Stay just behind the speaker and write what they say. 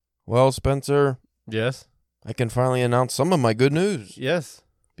Well, Spencer, Yes. I can finally announce some of my good news. Yes.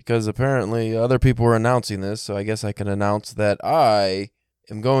 Because apparently other people were announcing this, so I guess I can announce that I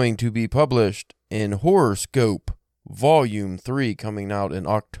am going to be published in Horoscope Volume 3 coming out in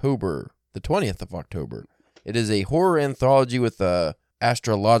October, the 20th of October. It is a horror anthology with a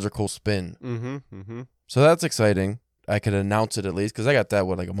astrological spin. Mm-hmm. So that's exciting. I could announce it at least, because I got that,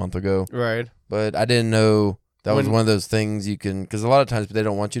 a month ago. Right. But I didn't know that was When- one of those things you can, because a lot of times they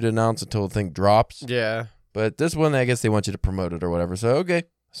don't want you to announce until the thing drops. Yeah. But this one, I guess they want you to promote it or whatever. So, okay.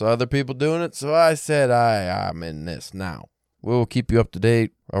 So other people doing it. So I said, I'm in this now. We'll keep you up to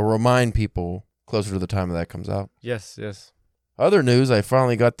date. I'll remind people closer to the time that comes out. Yes. Other news, I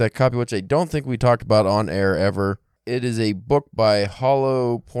finally got that copy, which I don't think we talked about on air ever. It is a book by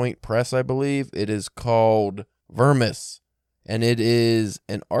Hollow Point Press, I believe. It is called Vermis. And it is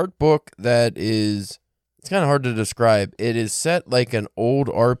an art book that is, it's kind of hard to describe. It is set like an old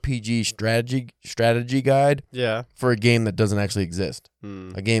RPG strategy guide Yeah. for a game that doesn't actually exist.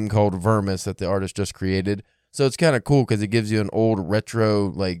 Mm. A game called Vermis that the artist just created. So it's kind of cool because it gives you an old retro,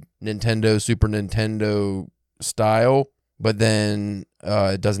 like Nintendo, Super Nintendo style, but then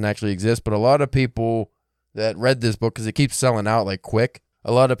it doesn't actually exist. But a lot of people that read this book, because it keeps selling out like quick,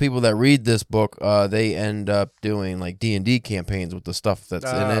 a lot of people that read this book, they end up doing like D&D campaigns with the stuff that's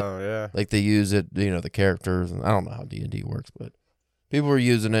in it. Oh, yeah. Like they use it, the characters, and I don't know how D&D works, but people are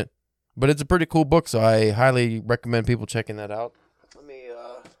using it. But it's a pretty cool book, so I highly recommend people checking that out. Let me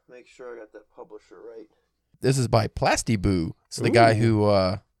make sure I got that publisher right. This is by Plastiboo. It's the guy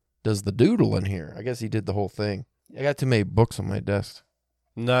who does the doodle in here. I guess he did the whole thing. I got too many books on my desk.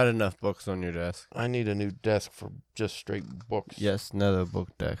 Not enough books on your desk. I need a new desk for just straight books. Yes, another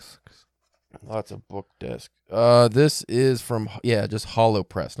book desk. Lots of book desk. This is from, just Hollow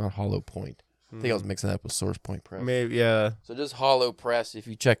Press, not Hollow Point. I think I was mixing that up with Source Point Press. Maybe, yeah. So just Hollow Press, if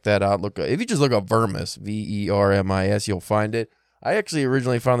you check that out, if you just look up Vermis, Vermis, you'll find it. I actually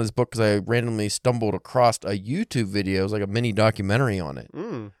originally found this book because I randomly stumbled across a YouTube video. It was like a mini documentary on it.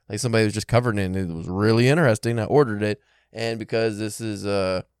 Mm. Like somebody was just covering it, and it was really interesting. I ordered it, and because this is,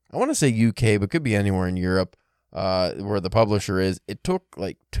 I want to say UK, but could be anywhere in Europe, where the publisher is, it took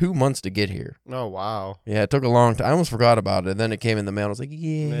like 2 months to get here. Oh, wow. Yeah, it took a long time. I almost forgot about it. Then it came in the mail. I was like,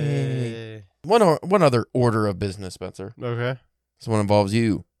 yay. Hey. One other order of business, Spencer. Okay. This one involves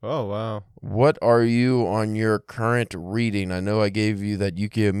you. Oh, wow. What are you on your current reading? I know I gave you that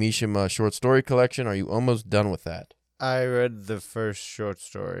Yukio Mishima short story collection. Are you almost done with that? I read the first short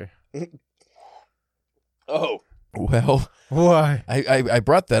story. Oh. Well, Why? I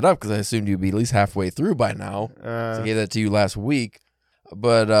brought that up because I assumed you'd be at least halfway through by now. So I gave that to you last week.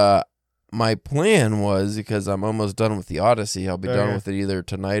 But my plan was, because I'm almost done with the Odyssey, I'll be done with it either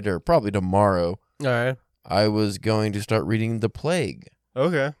tonight or probably tomorrow. All right. I was going to start reading The Plague.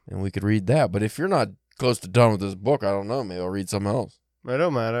 Okay. And we could read that. But if you're not close to done with this book, I don't know. Maybe I'll read something else. It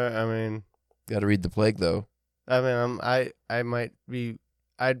don't matter. I mean, Got to read The Plague, though. I'd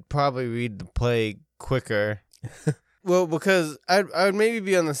probably read The Plague quicker. Well, because I'd maybe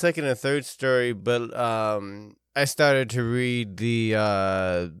be on the second or third story, but I started to read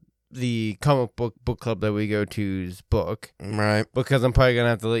the comic book club that we go to's book. Right. Because I'm probably gonna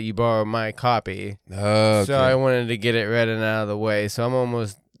have to let you borrow my copy. Okay. So I wanted to get it read and out of the way. So I'm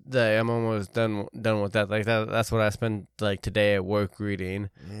almost done with that. Like that's what I spent like today at work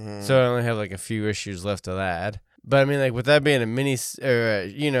reading. So I only have like a few issues left of that. But I mean, like with that being a mini or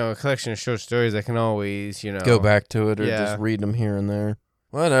a collection of short stories, I can always go back to it or Yeah. just read them here and there.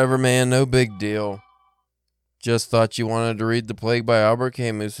 Whatever, man. No big deal. Just thought you wanted to read The Plague by Albert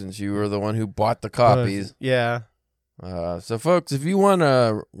Camus since you were the one who bought the copies. Yeah. So, folks, if you want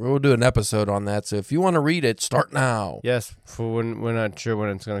to, we'll do an episode on that. So, if you want to read it, start now. Yes. For when we're not sure when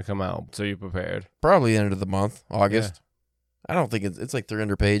it's gonna come out, so you're prepared. Probably end of the month, August. I don't think it's like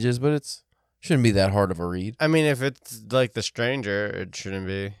 300 pages, but shouldn't be that hard of a read. I mean, if it's like The Stranger, it shouldn't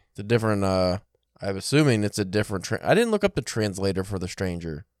be. It's a different. I'm assuming it's a different. I didn't look up the translator for The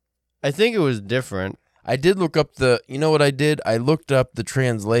Stranger. I think it was different. I did look up you know what I did? I looked up the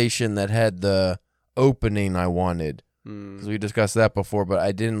translation that had the opening I wanted. Because we discussed that before, but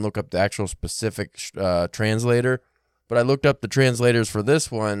I didn't look up the actual specific translator. But I looked up the translators for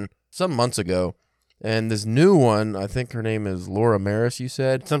this one some months ago. And this new one, I think her name is Laura Maris, you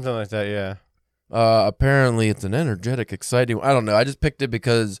said? Something like that, yeah. Apparently it's an energetic, exciting. I don't know. I just picked it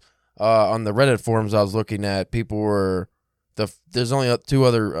because on the Reddit forums I was looking at, people were... There's only 2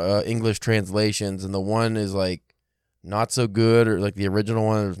 other English translations, and the one is like not so good, or like the original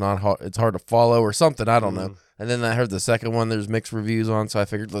one is not hard, it's hard to follow or something. I don't know. And then I heard the second one there's mixed reviews on, so I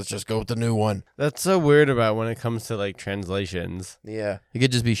figured let's just go with the new one. That's so weird about when it comes to like translations. Yeah, it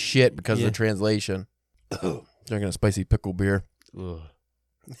could just be shit because of the translation. Drinking a spicy pickle beer.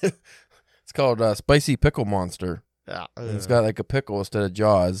 It's called Spicy Pickle Monster. And it's got like a pickle instead of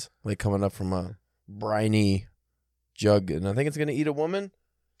jaws, like coming up from a briny jug, and I think it's gonna eat a woman.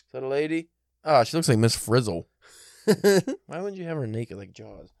 Is that a lady? Oh, she looks like Miss Frizzle. Why wouldn't you have her naked like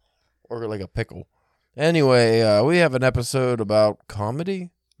Jaws? Or like a pickle? Anyway, we have an episode about comedy.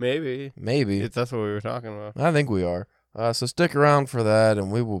 Maybe. That's what we were talking about. I think we are. So stick around for that,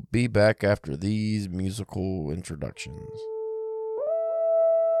 and we will be back after these musical introductions.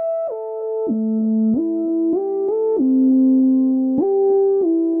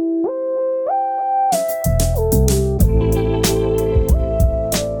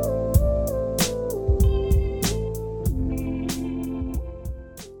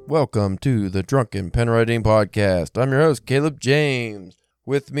 Welcome to the Drunken Pen Writing Podcast. I'm your host, Caleb James.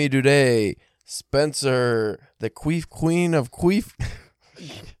 With me today, Spencer, the Queef Queen of Queef.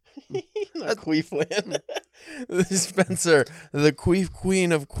 Not Queefland. Spencer, the Queef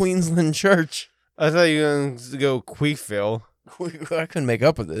Queen of Queensland Church. I thought you were going to go Queefville. I couldn't make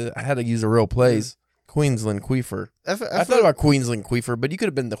up with it. I had to use a real place. Queensland Queefer. I thought about Queensland Queefer, but you could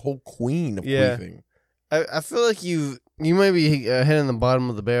have been the whole queen of queefing. I feel like you might be hitting the bottom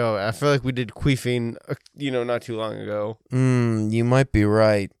of the barrel. I feel like we did queefing, not too long ago. You might be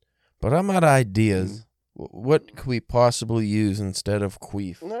right, but I'm out of ideas. What could we possibly use instead of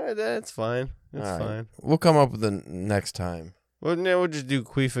queef? No, that's fine. That's fine. We'll come up with it next time. Well, we'll just do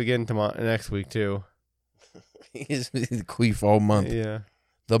queef again next week too. He's queef all month. Yeah.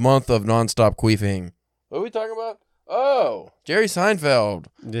 The month of nonstop queefing. What are we talking about? Oh, Jerry Seinfeld.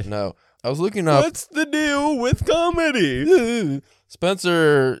 No. I was looking up. What's the deal with comedy?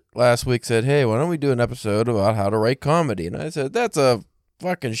 Spencer last week said, hey, why don't we do an episode about how to write comedy? And I said, that's a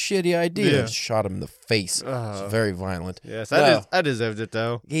fucking shitty idea. Yeah. Shot him in the face. It's very violent. Yes, I deserved it,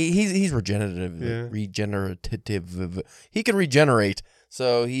 though. He's regenerative. Yeah. Regenerative. He can regenerate.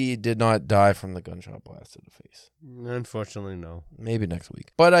 So he did not die from the gunshot blast to the face. Unfortunately, no. Maybe next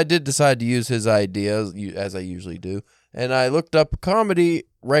week. But I did decide to use his ideas, as I usually do. And I looked up comedy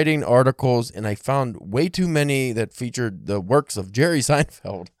writing articles, and I found way too many that featured the works of Jerry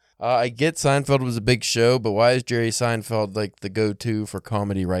Seinfeld. I get Seinfeld was a big show, but why is Jerry Seinfeld like the go-to for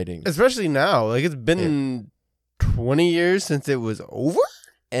comedy writing? Especially now. Like, it's been 20 years since it was over?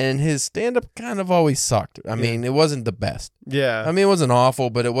 And his stand-up kind of always sucked. I mean, it wasn't the best. Yeah. I mean, it wasn't awful,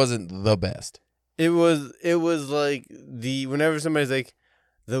 but it wasn't the best. It was like whenever somebody's like,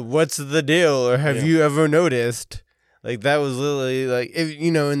 what's the deal? Or have you ever noticed? Like, that was literally, like,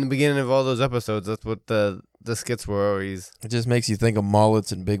 in the beginning of all those episodes, that's what the skits were always. It just makes you think of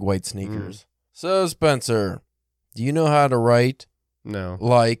mullets and big white sneakers. So, Spencer, do you know how to write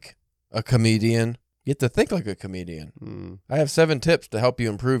like a comedian? You have to think like a comedian. I have 7 tips to help you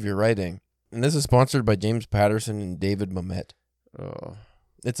improve your writing. And this is sponsored by James Patterson and David Mamet. Oh.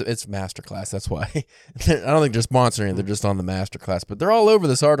 It's masterclass. That's why. I don't think they're sponsoring it. They're just on the masterclass. But they're all over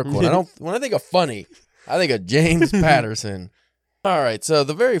this article. And when I think of funny, I think of James Patterson. All right, so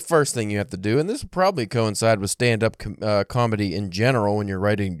the very first thing you have to do, and this will probably coincide with stand-up comedy in general when you're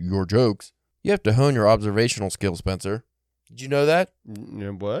writing your jokes, you have to hone your observational skills, Spencer. Did you know that?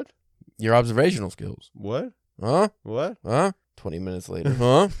 What? Your observational skills. What? Huh? What? Huh? 20 minutes later.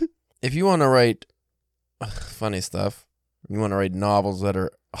 Huh? If you want to write funny stuff, you want to write novels that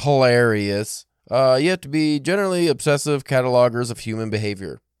are hilarious, you have to be generally obsessive catalogers of human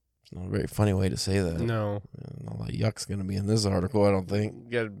behavior. Not a very funny way to say that. No. A lot of yuck's going to be in this article, I don't think.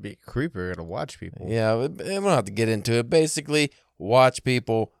 You got to be a creeper. You got to watch people. Yeah, we don't have to get into it. Basically, watch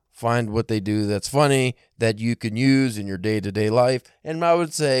people, find what they do that's funny, that you can use in your day-to-day life. And I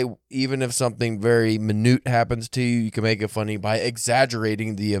would say, even if something very minute happens to you, you can make it funny by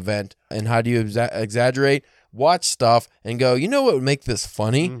exaggerating the event. And how do you exaggerate? Watch stuff and go, you know what would make this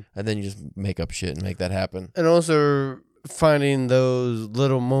funny? And then you just make up shit and make that happen. And also finding those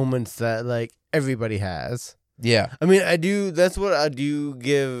little moments that like everybody has. Yeah. I mean, that's what I do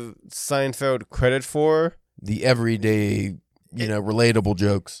give Seinfeld credit for. The everyday, relatable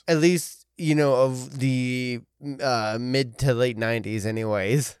jokes. At least, of the mid to late 90s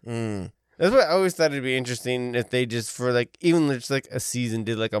anyways. That's what I always thought it'd be interesting if they just for like, even just like a season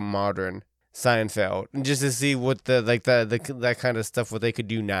did like a modern Seinfeld. And just to see what that kind of stuff, what they could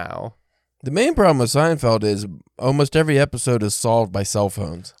do now. The main problem with Seinfeld is almost every episode is solved by cell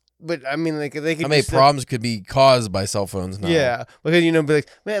phones. But I mean, like they could. How many problems could be caused by cell phones now? Yeah, because be like,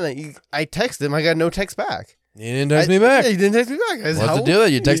 man, I text him, I got no text back. He didn't text me back. Yeah, he didn't text me back. What's the deal?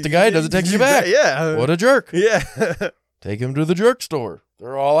 You text a guy, he doesn't text you back. Yeah. What a jerk. Yeah. Take him to the jerk store.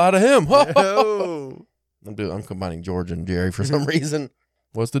 They're all out of him. No. I'm combining George and Jerry for some reason.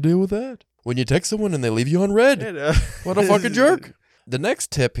 What's the deal with that? When you text someone and they leave you on red. What a fucking jerk. The next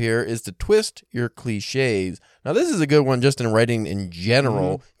tip here is to twist your cliches. Now, this is a good one just in writing in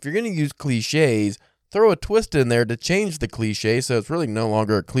general. Mm-hmm. If you're going to use cliches, throw a twist in there to change the cliche so it's really no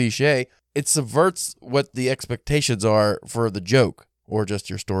longer a cliche. It subverts what the expectations are for the joke or just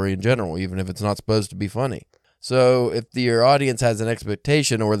your story in general, even if it's not supposed to be funny. So if your audience has an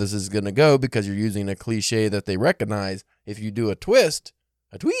expectation of where this is going to go because you're using a cliche that they recognize, if you do a twist,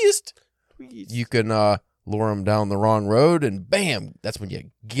 you can lure them down the wrong road, and bam, that's when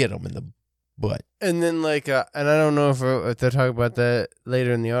you get them in the butt. And then, like, and I don't know if they're talking about that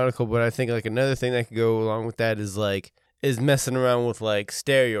later in the article, but I think, like, another thing that could go along with that is, like, messing around with, like,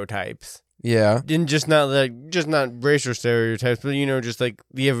 stereotypes. Yeah. And just not racial stereotypes, but, you know, just, like,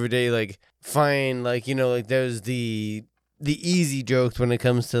 the everyday, like, fine, like, you know, like, there's the easy jokes when it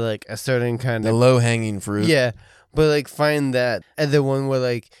comes to, like, a certain kind The of... low-hanging fruit. Yeah, but, like, find that other one where,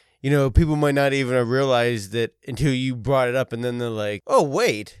 like, you know, people might not even have realized that until you brought it up, and then they're like, oh,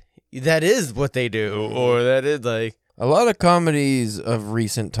 wait, that is what they do, or that is, like... A lot of comedies of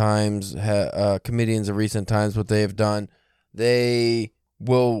recent times, comedians of recent times, what they have done, they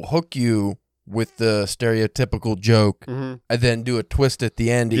will hook you with the stereotypical joke and then do a twist at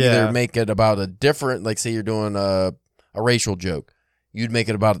the end to either make it about a different, like say you're doing a racial joke. You'd make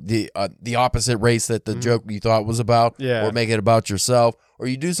it about the opposite race that the joke you thought was about, or make it about yourself, or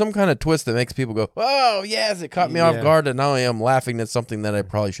you do some kind of twist that makes people go, oh, yes, it caught me off guard, and now I am laughing at something that I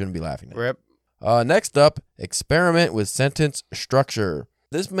probably shouldn't be laughing at. Rip. Next up, experiment with sentence structure.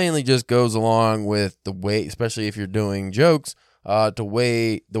 This mainly just goes along with the way, especially if you're doing jokes, the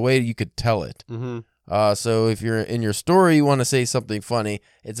way you could tell it. So if you're in your story, you want to say something funny,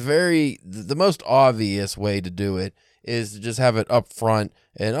 it's the most obvious way to do it is to just have it up front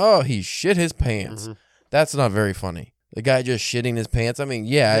and, oh, he shit his pants. That's not very funny. The guy just shitting his pants. I mean,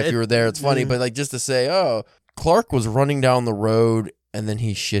 yeah, if you were there, it's funny, but like just to say, oh, Clark was running down the road and then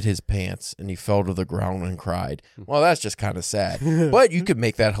he shit his pants and he fell to the ground and cried. Well, that's just kind of sad. But you could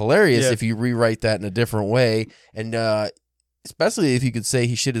make that hilarious if you rewrite that in a different way. And especially if you could say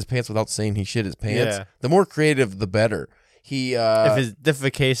he shit his pants without saying he shit his pants. Yeah. The more creative, the better. If his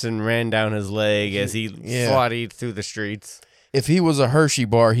defecation ran down his leg as he flotted through the streets. If he was a Hershey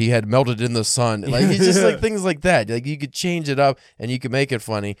bar, he had melted in the sun. Like it's just like things like that. Like you could change it up and you could make it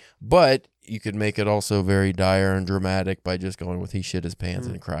funny, but you could make it also very dire and dramatic by just going with he shit his pants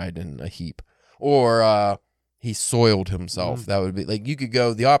and cried in a heap, or he soiled himself. That would be like you could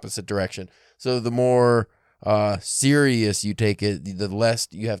go the opposite direction. So the more serious you take it, the less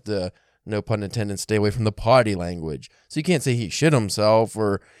you have to, no pun intended, stay away from the potty language. So you can't say he shit himself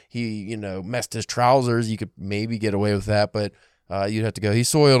or he, messed his trousers. You could maybe get away with that, but you'd have to go, he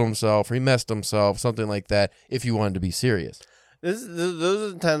soiled himself or he messed himself, something like that, if you wanted to be serious. Those are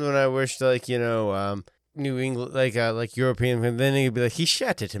the times when I wish, like, New England, like European, then he'd be like, he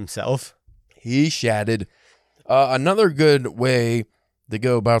shatted himself. He shatted. Another good way to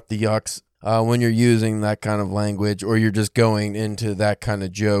go about the yucks when you're using that kind of language or you're just going into that kind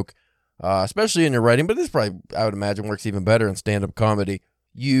of joke, especially in your writing, but this probably, I would imagine, works even better in stand-up comedy.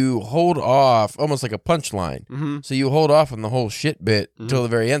 You hold off, almost like a punchline. So you hold off on the whole shit bit until the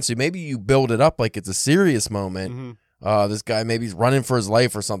very end. So maybe you build it up like it's a serious moment. This guy maybe he's running for his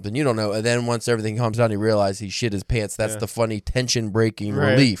life or something. You don't know. And then once everything calms down, you realize he shit his pants. That's the funny tension-breaking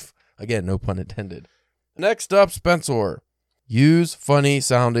relief. Again, no pun intended. Next up, Spencer. Use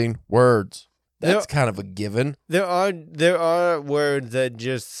funny-sounding words. That's kind of a given. There are words that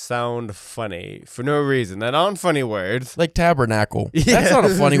just sound funny for no reason. That aren't funny words. Like tabernacle. That's not a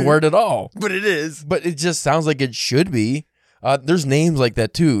funny word at all. But it is. But it just sounds like it should be. There's names like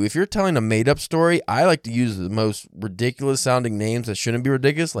that too. If you're telling a made-up story, I like to use the most ridiculous-sounding names that shouldn't be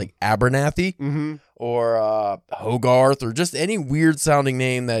ridiculous, like Abernathy or Hogarth or just any weird-sounding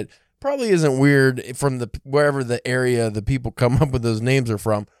name that probably isn't weird from wherever the area the people come up with those names are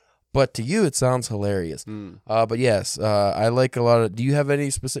from. But to you, it sounds hilarious. But yes, I like a lot of... Do you have any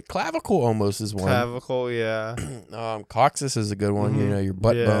specific... Clavicle almost is one. Clavicle, yeah. Coccyx is a good one. Your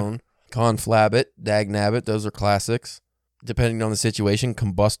butt bone. Conflabbit, dagnabbit, those are classics. Depending on the situation,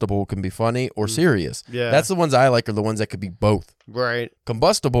 combustible can be funny or serious. Yeah. That's the ones I like are the ones that could be both. Right.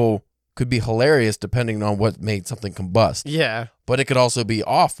 Combustible could be hilarious depending on what made something combust. Yeah. But it could also be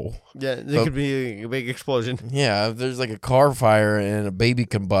awful. Yeah, there could be a big explosion. Yeah, if there's like a car fire and a baby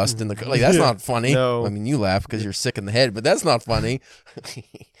combust in the car, like that's not funny. No. I mean, you laugh because you're sick in the head, but that's not funny.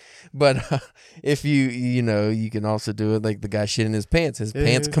 But if you can also do it like the guy shit in his pants. His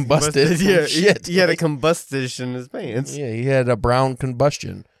pants combusted. Yeah, shit. he had a combustion in his pants. Yeah, he had a brown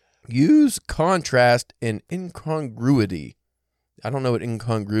combustion. Use contrast and incongruity. I don't know what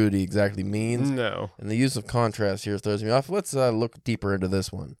incongruity exactly means. No. And the use of contrast here throws me off. Let's look deeper into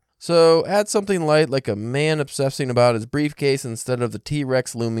this one. So add something light like a man obsessing about his briefcase instead of the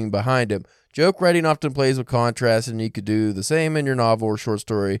T-Rex looming behind him. Joke writing often plays with contrast, and you could do the same in your novel or short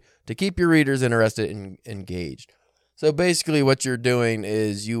story to keep your readers interested and engaged. So basically what you're doing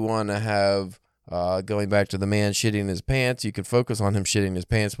is you want to have, going back to the man shitting his pants, you could focus on him shitting his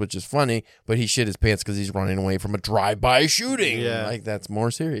pants, which is funny, but he shit his pants because he's running away from a drive-by shooting. Yeah. Like, that's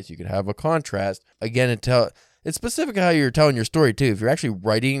more serious. You could have a contrast. Again, it's specific how you're telling your story, too. If you're actually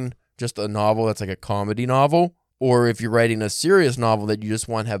writing just a novel that's like a comedy novel, or if you're writing a serious novel that you just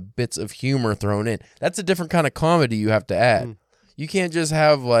want to have bits of humor thrown in, that's a different kind of comedy you have to add. You can't just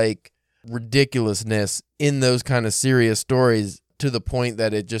have, like, ridiculousness in those kind of serious stories to the point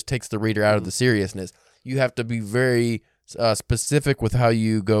that it just takes the reader out of the seriousness. You have to be very specific with how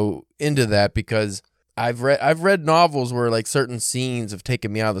you go into that, because I've read novels where like certain scenes have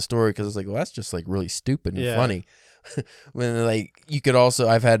taken me out of the story because it's like, well, that's just like really stupid and funny. When like you could also,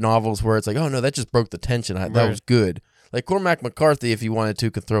 I've had novels where it's like, oh no, that just broke the tension. That was good. Like Cormac McCarthy, if he wanted to,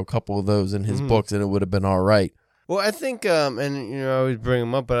 could throw a couple of those in his books and it would have been all right. Well, I think, and I always bring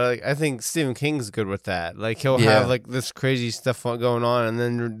him up, but I think Stephen King's good with that. Like, he'll have, like, this crazy stuff going on, and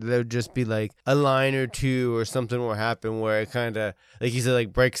then there'll just be, like, a line or two or something will happen where it kind of, like you said,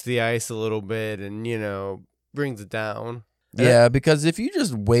 like, breaks the ice a little bit and, brings it down. Yeah, because if you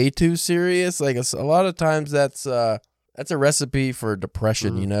just way too serious, like, a lot of times that's a recipe for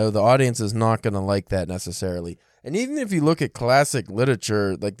depression, The audience is not going to like that necessarily. And even if you look at classic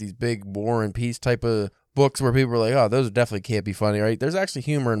literature, like these big War and Peace type of books where people are like, oh, those definitely can't be funny, right? There's actually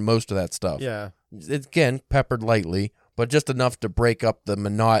humor in most of that stuff. Yeah. It's, again, peppered lightly, but just enough to break up the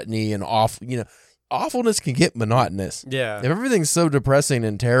monotony and awfulness can get monotonous. Yeah. If everything's so depressing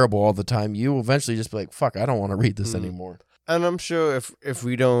and terrible all the time, you will eventually just be like, fuck, I don't want to read this anymore. And I'm sure if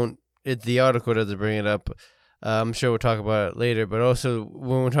we don't, if the article doesn't bring it up, I'm sure we'll talk about it later, but also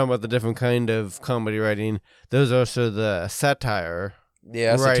when we're talking about the different kind of comedy writing, there's also the satire.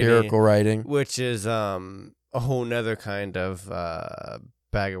 Yeah, satirical writing. Which is a whole nother kind of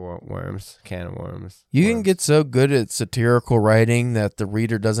bag of worms, can of worms. You can get so good at satirical writing that the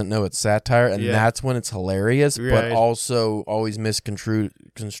reader doesn't know it's satire, and that's when it's hilarious, but also always misconstrued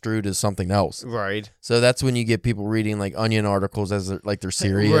as something else. Right. So that's when you get people reading like Onion articles as they're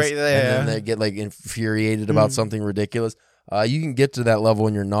serious, right, and then they get like infuriated about something ridiculous. You can get to that level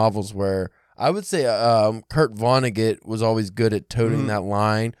in your novels where I would say Kurt Vonnegut was always good at toting that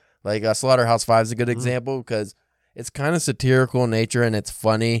line. Like Slaughterhouse-Five is a good example because it's kind of satirical in nature and it's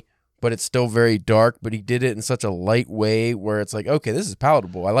funny, but it's still very dark. But he did it in such a light way where it's like, okay, this is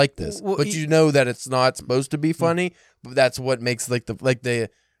palatable. I like this. Well, but you know that it's not supposed to be funny. But that's what makes the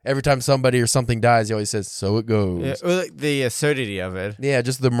every time somebody or something dies, he always says, "So it goes." Yeah, or like the absurdity of it. Yeah,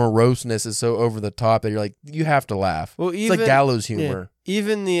 just the moroseness is so over the top that you're like, you have to laugh. Well, it's like gallows humor. Yeah,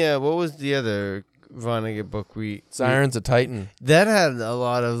 even the what was the other Vonnegut book Sirens of Titan. That had a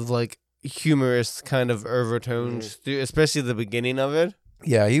lot of like humorous kind of overtones, especially the beginning of it.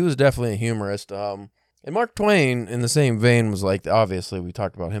 Yeah, he was definitely a humorist. And Mark Twain, in the same vein, was like, obviously we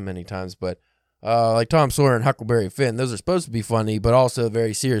talked about him many times, but like Tom Sawyer and Huckleberry Finn, those are supposed to be funny, but also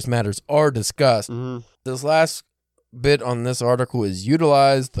very serious matters are discussed. This last bit on this article is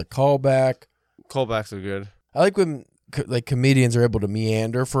utilized, the callback. Callbacks are good. I like when like comedians are able to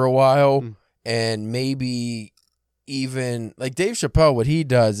meander for a while and maybe even like Dave Chappelle, what he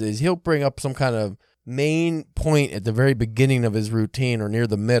does is he'll bring up some kind of main point at the very beginning of his routine or near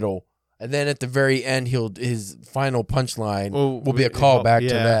the middle, and then at the very end his final punchline will be a callback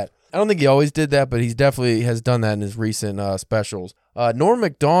to that. I don't think he always did that, but he's definitely has done that in his recent specials. Norm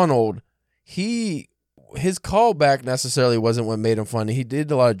Macdonald, his callback necessarily wasn't what made him funny. He did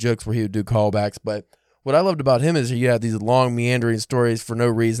a lot of jokes where he would do callbacks, but what I loved about him is you had these long meandering stories for no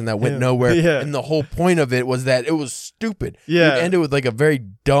reason that went nowhere. Yeah. And the whole point of it was that it was stupid. Yeah. You'd end it with like a very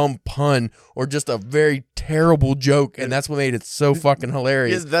dumb pun or just a very terrible joke. And that's what made it so fucking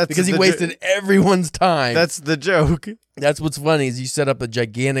hilarious. Because he wasted everyone's time. That's the joke. That's what's funny is you set up a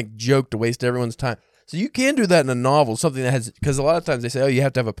gigantic joke to waste everyone's time. So you can do that in a novel, something that has, because a lot of times they say, oh, you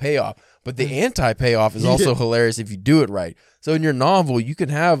have to have a payoff. But the anti-payoff is also hilarious if you do it right. So in your novel, you can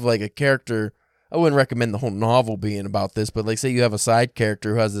have like a character. I wouldn't recommend the whole novel being about this, but like say you have a side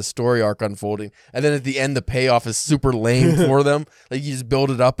character who has this story arc unfolding, and then at the end the payoff is super lame for them. Like you just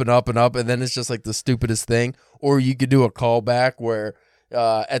build it up and up and up, and then it's just like the stupidest thing. Or you could do a callback where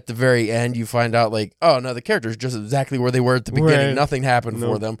at the very end you find out like, oh no, the character's just exactly where they were at the beginning. Right. Nothing happened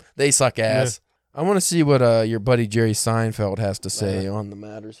for them. They suck ass. I want to see what your buddy Jerry Seinfeld has to say on the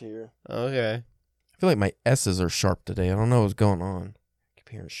matters here. Okay. I feel like my S's are sharp today. I don't know what's going on.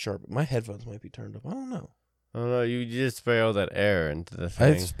 Hearing sharp. My headphones might be turned up. I don't know. Oh no, you just spray all that air into the I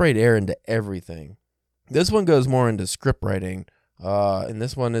thing. sprayed air into everything. This one goes more into script writing. And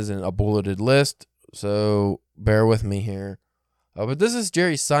this one isn't a bulleted list, so bear with me here. But this is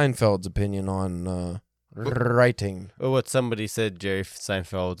Jerry Seinfeld's opinion on writing. Or what somebody said Jerry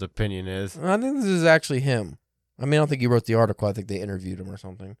Seinfeld's opinion is. I think this is actually him. I mean, I don't think he wrote the article. I think they interviewed him or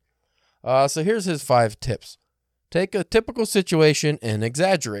something. So here's his 5 tips. Take a typical situation and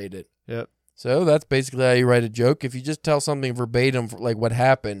exaggerate it. Yep. So that's basically how you write a joke. If you just tell something verbatim, like what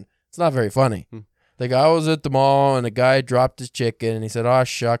happened, it's not very funny. Like I was at the mall and a guy dropped his chicken and he said, "Oh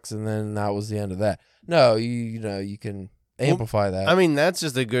shucks," and then that was the end of that. No, you can amplify that. I mean, that's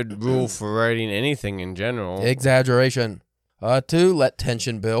just a good rule for writing anything in general. Exaggeration. 2, let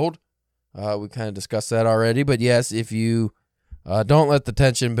tension build. We kind of discussed that already, but yes, if you don't let the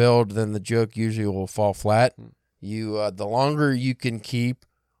tension build, then the joke usually will fall flat. The longer you can keep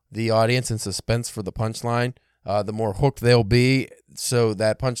the audience in suspense for the punchline, the more hooked they'll be, so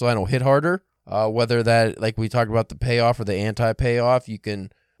that punchline will hit harder. Whether that, like we talked about, the payoff or the anti-payoff, you can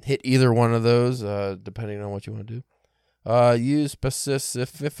hit either one of those, depending on what you want to do. Use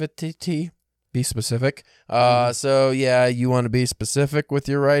specificity. Be specific. So yeah, you want to be specific with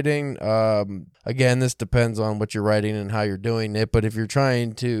your writing. Again, this depends on what you're writing and how you're doing it, but if you're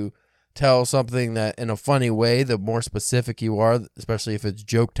trying to tell something that in a funny way, the more specific you are, especially if it's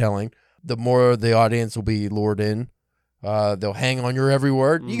joke telling, the more the audience will be lured in. They'll hang on your every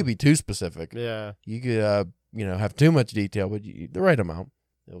word. You could be too specific. Yeah. You could, have too much detail, but the right amount,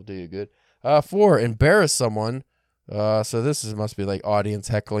 it'll do you good. 4, embarrass someone. So this must be like audience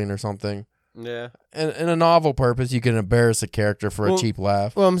heckling or something. Yeah. And in a novel purpose, you can embarrass a character for a cheap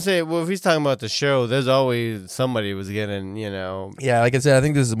laugh. Well, I'm saying, if he's talking about the show, there's always somebody was getting, Yeah, like I said, I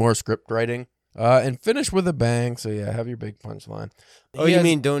think this is more script writing. And finish with a bang. So yeah, have your big punchline. Oh, you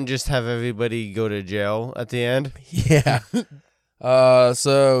mean don't just have everybody go to jail at the end? Yeah.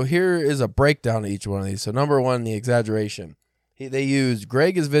 So here is a breakdown of each one of these. So number 1, the exaggeration. They use,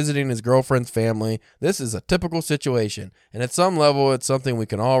 Greg is visiting his girlfriend's family. This is a typical situation. And at some level, it's something we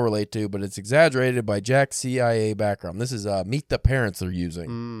can all relate to, but it's exaggerated by Jack's CIA background. This is Meet the Parents they're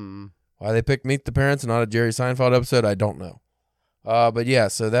using. Why they picked Meet the Parents and not a Jerry Seinfeld episode, I don't know. But yeah,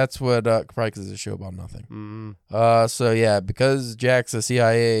 so that's what, probably because it's a show about nothing. So yeah, because Jack's a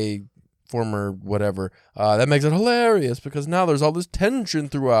CIA former whatever, that makes it hilarious because now there's all this tension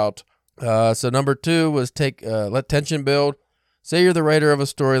throughout. So number 2 was let tension build. Say you're the writer of a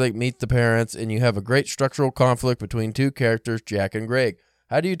story like Meet the Parents and you have a great structural conflict between 2 characters, Jack and Greg.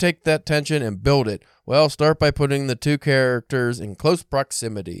 How do you take that tension and build it? Well, start by putting the 2 characters in close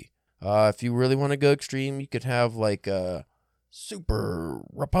proximity. If you really want to go extreme, you could have like a super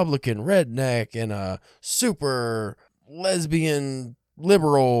Republican redneck and a super lesbian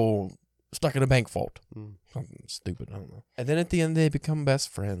liberal stuck in a bank vault. Something stupid, I don't know. And then at the end, they become best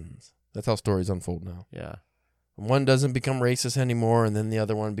friends. That's how stories unfold now. Yeah. One doesn't become racist anymore, and then the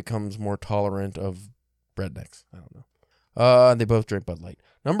other one becomes more tolerant of rednecks. I don't know. They both drink Bud Light.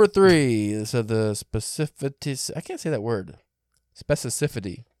 Number 3, so the specificity. I can't say that word.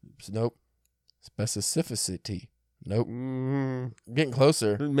 Specificity. Nope. Specificity. Nope. Getting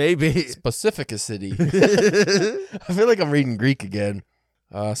closer. Maybe. Specificity. I feel like I'm reading Greek again.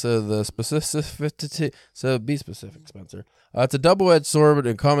 So the specificity. So be specific, Spencer. It's a double-edged sword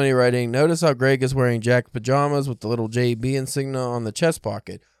in comedy writing. Notice how Greg is wearing Jack's pajamas with the little JB insignia on the chest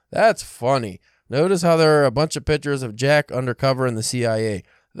pocket. That's funny. Notice how there are a bunch of pictures of Jack undercover in the CIA.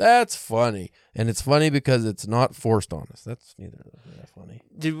 That's funny. And it's funny because it's not forced on us. That's neither that funny.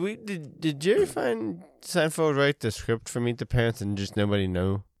 Did Jerry find Seinfeld write the script for Meet the Parents and just nobody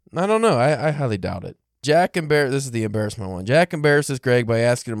knew? I don't know. I highly doubt it. This is the embarrassment one. Jack embarrasses Greg by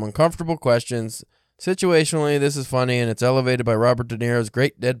asking him uncomfortable questions. Situationally, this is funny, and it's elevated by Robert De Niro's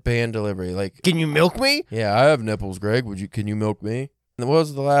great deadpan delivery. Like, can you milk me? Yeah, I have nipples, Greg. Can you milk me? And what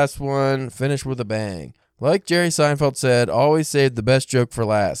was the last one? Finish with a bang. Like Jerry Seinfeld said, always save the best joke for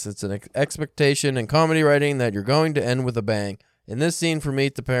last. It's an expectation in comedy writing that you're going to end with a bang. In this scene for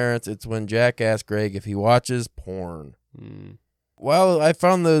Meet the Parents, it's when Jack asks Greg if he watches porn. Well, I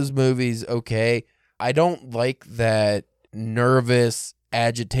found those movies okay. I don't like that nervous,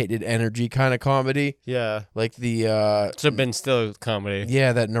 agitated energy kind of comedy. Yeah. Like the So Ben Stiller comedy.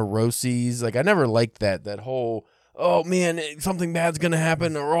 yeah, that neuroses. Like I never liked that whole, oh man, something bad's gonna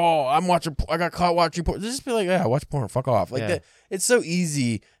happen, or oh, I got caught watching porn. Just be like, yeah, watch porn, fuck off. Like that. It's so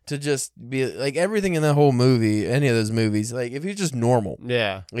easy to just be like everything in that whole movie, any of those movies. Like if you're just normal,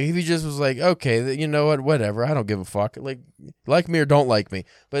 Yeah. like if he just was like, okay, you know what, whatever, I don't give a fuck. Like me or don't like me.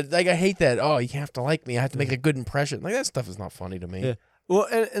 But like I hate that. Oh, you have to like me. I have to make a good impression. Like that stuff is not funny to me. Yeah. Well,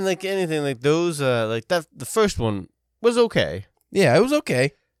 and like anything like those, like that, the first one was okay. Yeah, it was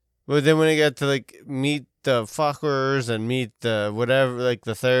okay. But then when it got to like Meet the Fuckers and Meet the whatever, like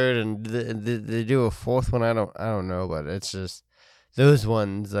the third, and they do a fourth one. I don't know, but it's just those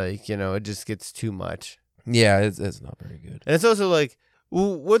ones, like, you know, it just gets too much. Yeah, it's not very good. And it's also like,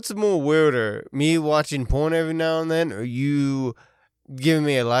 what's more weirder, me watching porn every now and then, or you giving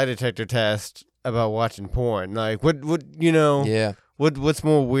me a lie detector test about watching porn? Like, what you know? Yeah. What's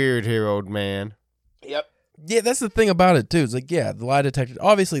more weird here, old man? Yep. Yeah, that's the thing about it too. It's like, yeah, the lie detector.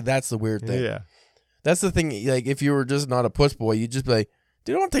 Obviously, that's the weird thing. Yeah. That's the thing. Like, if you were just not a puss boy, you'd just be like,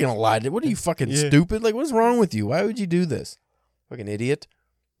 dude, I'm not taking a lie. What are you, fucking stupid? Like, what's wrong with you? Why would you do this? Fucking idiot.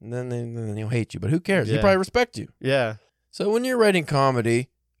 And then he'll hate you. But who cares? He probably respect you. Yeah. So when you're writing comedy,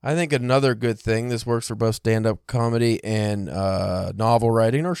 I think another good thing, this works for both stand-up comedy and novel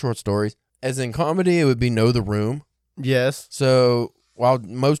writing or short stories. As in comedy, it would be know the room. Yes. So while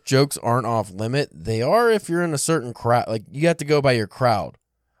most jokes aren't off limit, they are if you're in a certain crowd. Like, you have to go by your crowd.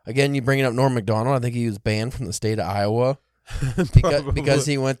 Again, you bringing up Norm Macdonald. I think he was banned from the state of Iowa because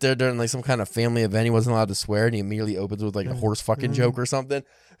he went there during like some kind of family event. He wasn't allowed to swear, and he immediately opens with like a horse fucking joke or something.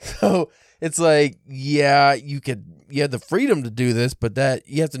 So it's like, yeah, you have the freedom to do this, but that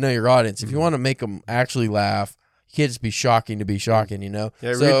you have to know your audience. If you want to make them actually laugh, you can't just be shocking to be shocking, you know?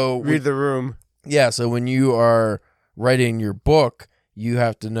 Yeah, so read the room. Yeah, so when you are writing your book, you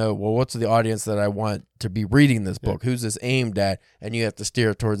have to know, well, what's the audience that I want to be reading this book? Who's this aimed at? And you have to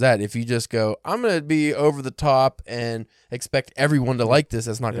steer towards that. If you just go, I'm going to be over the top and expect everyone to like this,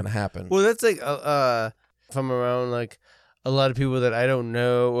 that's not going to happen. Well, that's like, if I'm around like a lot of people that I don't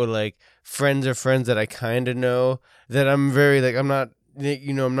know, or like friends of friends that I kind of know, that I'm very like, I'm not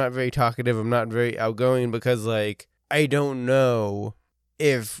very talkative. I'm not very outgoing because like, I don't know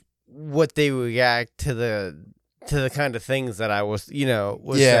if what they react to the kind of things that I was,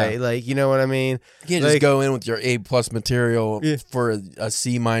 would say. Like, you know what I mean? You can't just go in with your A+ material for a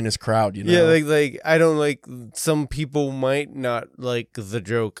C- crowd, you know? Yeah, like I don't like, some people might not like the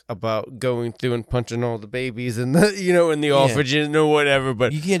joke about going through and punching all the babies and in the orphanages or whatever,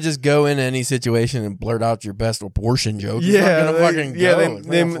 but you can't just go in any situation and blurt out your best abortion joke. It's not gonna fucking go.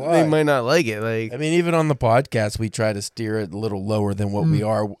 They might not like it. Like, I mean, even on the podcast, we try to steer it a little lower than what we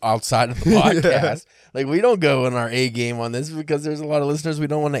are outside of the podcast. Like, we don't go in our A game on this because there's a lot of listeners we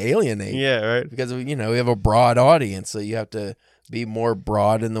don't want to alienate. Yeah, right. Because, we have a broad audience, so you have to be more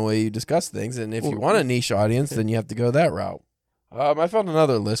broad in the way you discuss things. And if you want a niche audience, then you have to go that route. I found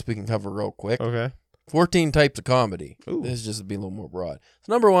another list we can cover real quick. Okay. 14 types of comedy. Ooh. This is just to be a little more broad.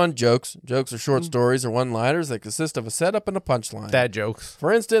 So number 1, jokes. Jokes are short stories or one-liners that consist of a setup and a punchline. Dad jokes.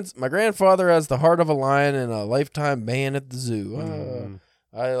 For instance, my grandfather has the heart of a lion and a lifetime ban at the zoo.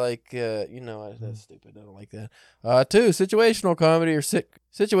 I like, that's stupid. I don't like that. 2, situational comedy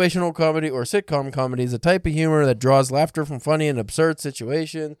or sitcom comedy is a type of humor that draws laughter from funny and absurd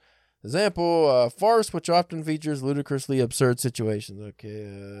situations. Example, farce, which often features ludicrously absurd situations. Okay,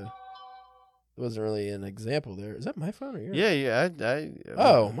 there wasn't really an example there. Is that my phone or yours? Yeah.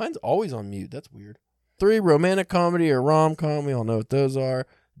 Oh, mine's always on mute. That's weird. 3, romantic comedy or rom-com. We all know what those are.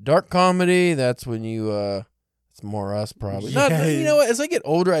 Dark comedy, that's when you, it's more us probably. Yeah. You know what? As I get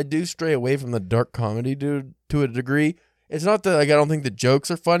older, I do stray away from the dark comedy to a degree. It's not that, like, I don't think the jokes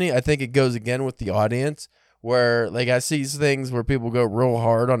are funny. I think it goes again with the audience where, like, I see things where people go real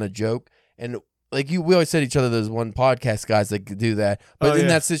hard on a joke and, like, we always said each other, there's one podcast guys that could do that. But in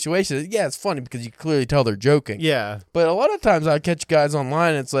that situation, it's funny because you clearly tell they're joking. Yeah. But a lot of times I catch guys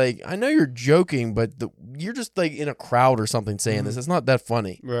online, it's like, I know you're joking, but you're just like in a crowd or something saying this. It's not that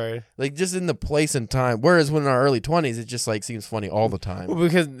funny. Right. Like just in the place and time. Whereas when in our early 20s, it just like seems funny all the time. Well,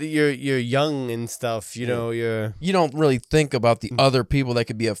 because you're young and stuff, you don't really think about the other people that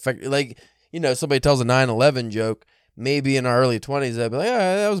could be affected. Like, somebody tells a 9/11 joke. Maybe in our early 20s, I'd be like,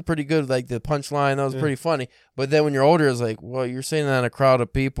 that was pretty good. Like the punchline, that was pretty funny. But then when you're older, it's like, well, you're saying that in a crowd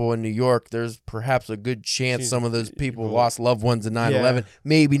of people in New York, there's perhaps a good chance some of those people lost loved ones in 9/11.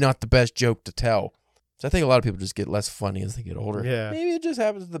 Maybe not the best joke to tell. So I think a lot of people just get less funny as they get older. Yeah. Maybe it just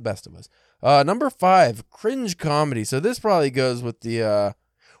happens to the best of us. Number 5, cringe comedy. So this probably goes with the,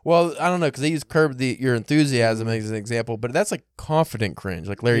 well, I don't know, because they use Curb Your Enthusiasm as an example, but that's like confident cringe,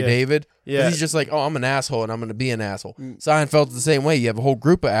 like Larry David. Yeah. He's just like, oh, I'm an asshole and I'm going to be an asshole. Seinfeld's the same way. You have a whole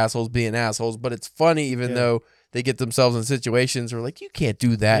group of assholes being assholes, but it's funny even though they get themselves in situations where like, you can't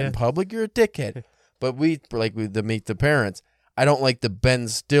do that in public. You're a dickhead. But we the Meet the Parents. I don't like the Ben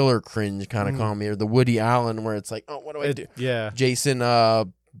Stiller cringe kind of comedy or the Woody Allen where it's like, oh, what do I do? Yeah. Jason, not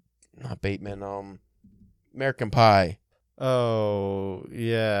Bateman, American Pie. Oh,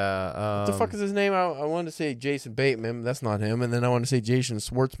 yeah. What the fuck is his name? I wanted to say Jason Bateman. That's not him. And then I want to say Jason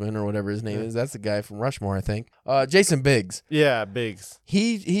Schwartzman or whatever his name is. That's the guy from Rushmore, I think. Jason Biggs. Yeah, Biggs.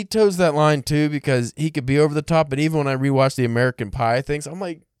 He toes that line too because he could be over the top. But even when I rewatch the American Pie things, I'm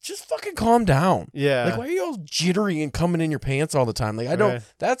like, just fucking calm down. Yeah. Like, why are you all jittery and coming in your pants all the time? Like, I don't,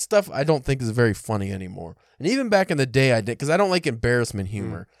 that stuff I don't think is very funny anymore. And even back in the day, I did, because I don't like embarrassment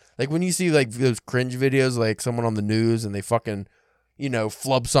humor. Like, when you see, like, those cringe videos, like someone on the news and they fucking,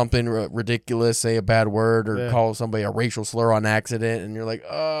 flub something ridiculous, say a bad word, or call somebody a racial slur on accident, and you're like,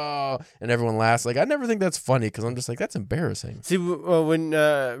 oh, and everyone laughs. Like, I never think that's funny, because I'm just like, that's embarrassing. See, well, when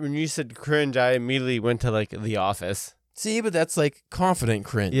you said cringe, I immediately went to, like, The Office. See, but that's like confident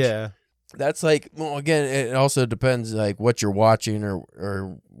cringe. Yeah. That's like, well, again, it also depends like what you're watching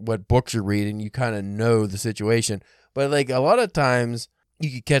or what books you're reading. You kind of know the situation. But like a lot of times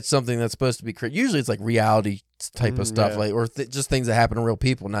you could catch something that's supposed to be cringe. Usually it's like reality type of stuff, like or just things that happen to real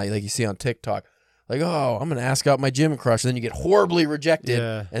people now, like you see on TikTok. Like, oh, I'm going to ask out my gym crush. And then you get horribly rejected.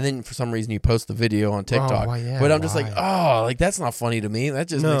 Yeah. And then for some reason you post the video on TikTok. But I'm just like, oh, like that's not funny to me. That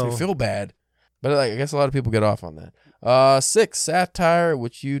just makes me feel bad. But like, I guess a lot of people get off on that. 6, satire,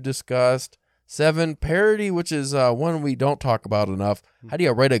 which you discussed. 7, parody, which is one we don't talk about enough. How do you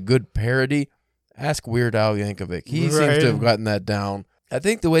write a good parody? Ask Weird Al Yankovic. He seems to have gotten that down. I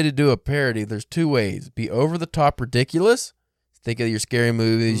think the way to do a parody, there's 2 ways. Be over-the-top ridiculous. Think of your Scary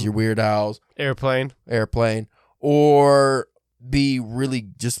Movies, your Weird Al's. Airplane. Or be really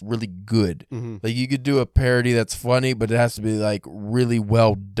good. Like you could do a parody that's funny, but it has to be like really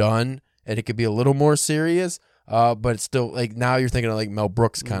well done. And it could be a little more serious, but it's still like now you're thinking of like Mel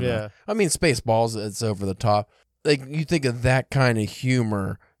Brooks kind of. Yeah. I mean, Spaceballs, it's over the top. Like you think of that kind of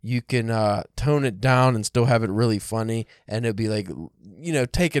humor, you can tone it down and still have it really funny, and it'd be like,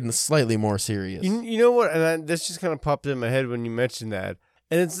 taken slightly more serious. You know what? And this just kind of popped in my head when you mentioned that.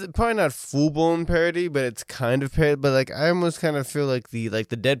 And it's probably not full blown parody, but it's kind of parody. But like I almost kind of feel like the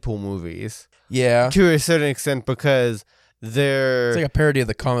Deadpool movies, to a certain extent, because it's like a parody of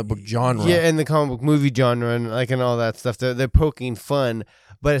the comic book genre. Yeah, and the comic book movie genre and all that stuff. They're poking fun,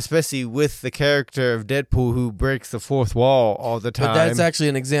 but especially with the character of Deadpool who breaks the fourth wall all the time. But that's actually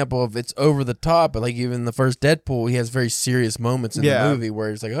an example of it's over the top. But like even the first Deadpool, he has very serious moments in the movie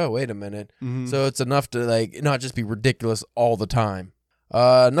where it's like, oh, wait a minute. So it's enough to like not just be ridiculous all the time.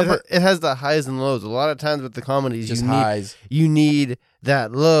 It has the highs and lows. A lot of times with the comedies, you need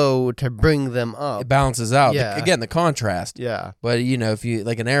that low to bring them up. It balances out. Again, the contrast. Yeah. But if you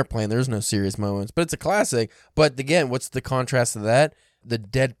like an Airplane, there's no serious moments, but it's a classic. But again, what's the contrast to that? The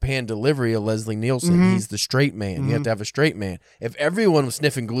deadpan delivery of Leslie Nielsen. He's the straight man. You have to have a straight man. If everyone was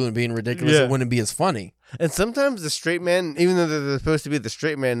sniffing glue and being ridiculous, it wouldn't be as funny. And sometimes the straight man, even though they're supposed to be the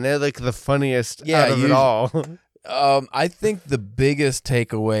straight man, they're like the funniest out of it all. I think the biggest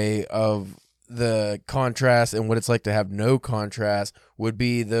takeaway of the contrast and what it's like to have no contrast would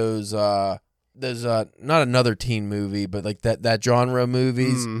be those not another teen movie, but like that genre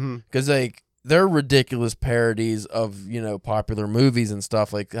movies, because like they're ridiculous parodies of popular movies and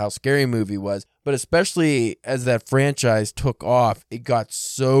stuff, like how Scary Movie was. But especially as that franchise took off, it got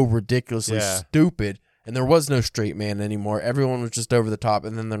so ridiculously stupid, and there was no straight man anymore. Everyone was just over the top,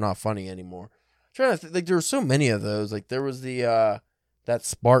 and then they're not funny anymore. Trying to think, like there were so many of those. Like there was the that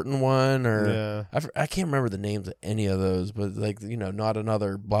Spartan one, or I can't remember the names of any of those, but like not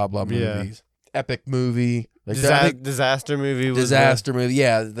another blah blah movies. Epic movie, like disaster movie. Disaster movie,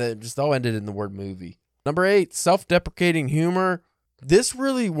 that just all ended in the word movie. Number 8, self-deprecating humor. This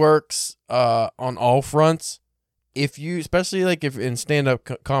really works on all fronts. If you, especially like if in stand-up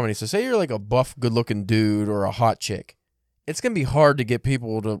comedy. So say you're like a buff, good-looking dude or a hot chick. It's going to be hard to get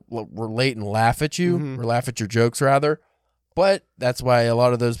people to relate and laugh at you, or laugh at your jokes, rather. But that's why a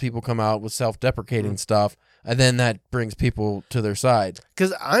lot of those people come out with self-deprecating stuff, and then that brings people to their side.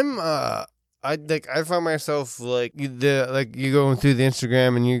 Because I find myself like you going through the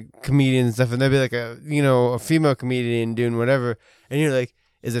Instagram and you comedians and stuff, and there'll be like a female comedian doing whatever, and you're like,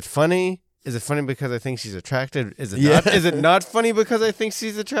 is it funny? is it funny because I think she's attractive? Is it Yeah. not? Is it not funny because I think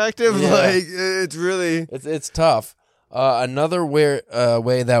she's attractive? Yeah. Like, it's really. It's tough. Another way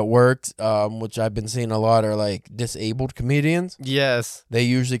that worked, which I've been seeing a lot, are like disabled comedians. Yes. They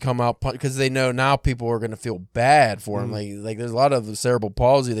usually come out because they know now people are going to feel bad for them. Like there's a lot of cerebral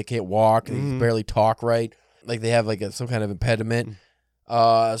palsy. They can't walk. They can barely talk right. Like they have like some kind of impediment.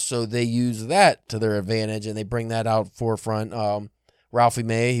 So they use that to their advantage, and they bring that out forefront. Ralphie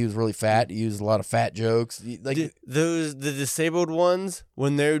May, he was really fat. He used a lot of fat jokes. Like the disabled ones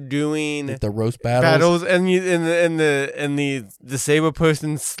when they're doing the roast battles. and the disabled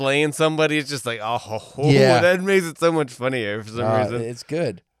person slaying somebody, it's just like Yeah. that makes it so much funnier for some reason. It's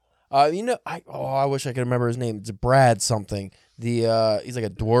good. I wish I could remember his name. It's Brad something. He's like a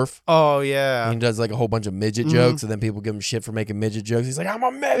dwarf. Oh yeah. And he does like a whole bunch of midget jokes, and then people give him shit for making midget jokes. He's like, I'm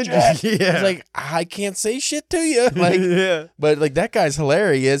a midget. Yeah. He's like, I can't say shit to you. Like, yeah. but like that guy's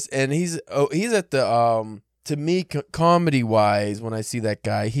hilarious, and he's at the to me comedy wise, when I see that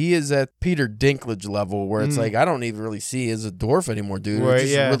guy, he is at Peter Dinklage level, where it's like I don't even really see you as a dwarf anymore, dude. Right,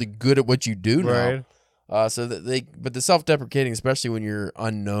 You're just really good at what you do now. Right. But the self-deprecating, especially when you're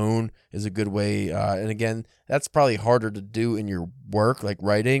unknown, is a good way. And again, that's probably harder to do in your work, like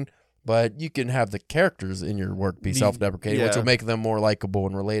writing. But you can have the characters in your work be self-deprecating, which will make them more likable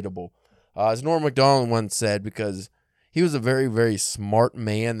and relatable. As Norm Macdonald once said, because he was a very, very smart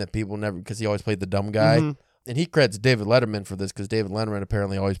man that people never, because he always played the dumb guy. And he credits David Letterman for this, because David Letterman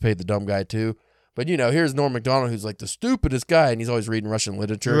apparently always played the dumb guy too. But, here's Norm Macdonald, who's like the stupidest guy, and he's always reading Russian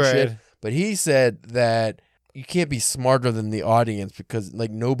literature and shit. But he said that you can't be smarter than the audience because, like,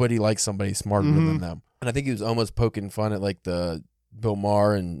 nobody likes somebody smarter than them. And I think he was almost poking fun at, like, the Bill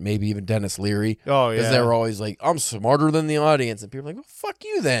Maher and maybe even Dennis Leary. Oh, yeah. Because they were always like, I'm smarter than the audience. And people are like, well, fuck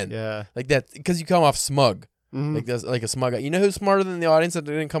you then. Yeah. Like that, because you come off smug. Like that's like a smug guy. You know who's smarter than the audience that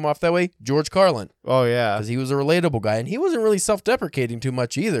didn't come off that way? George Carlin. Oh, yeah. Because he was a relatable guy. And he wasn't really self-deprecating too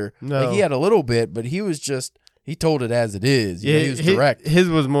much either. No. Like, he had a little bit, but he was just, he told it as it is. He was direct. His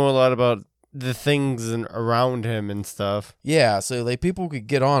was more a lot about the things around him and stuff. Yeah, so like people could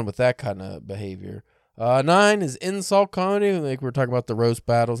get on with that kind of behavior. 9 is insult comedy. Like we're talking about the roast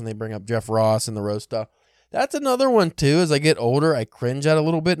battles, and they bring up Jeff Ross and the roast stuff. That's another one too. As I get older, I cringe at a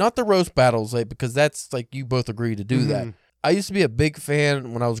little bit. Not the roast battles, like because that's like you both agree to do that. I used to be a big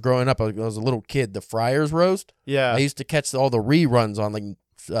fan when I was growing up. I was a little kid. The Friars roast. Yeah. I used to catch all the reruns on like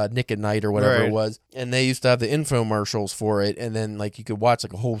Nick at Night or whatever it was, and they used to have the infomercials for it, and then like you could watch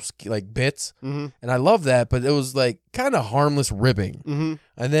like a whole like bits, and I love that. But it was like kind of harmless ribbing.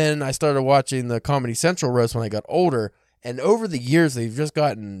 And then I started watching the Comedy Central roast when I got older, and over the years they've just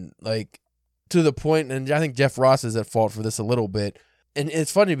gotten like to the point, and I think Jeff Ross is at fault for this a little bit. And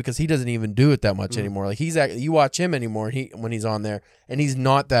it's funny because he doesn't even do it that much anymore. Like you watch him anymore when he's on there, and he's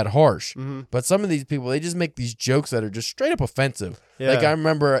not that harsh. But some of these people, they just make these jokes that are just straight up offensive. Yeah. Like I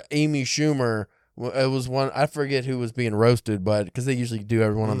remember Amy Schumer. It was one, I forget who was being roasted, but because they usually do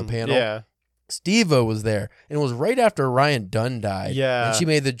everyone on the panel. Yeah. Steve-O was there, and it was right after Ryan Dunn died. Yeah. And she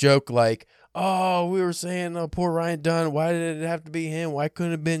made the joke like, oh, we were saying, oh, poor Ryan Dunn. Why did it have to be him? Why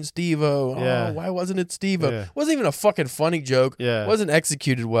couldn't it have been Steve-O? Yeah. Oh, why wasn't it Steve-O? Yeah. It wasn't even a fucking funny joke. Yeah. It wasn't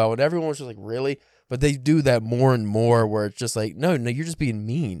executed well. And everyone was just like, really? But they do that more and more where it's just like, no, you're just being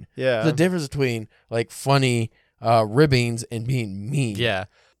mean. Yeah. There's a difference between like funny ribbings and being mean. Yeah.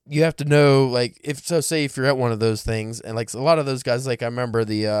 You have to know, like, say if you're at one of those things, and like a lot of those guys, like I remember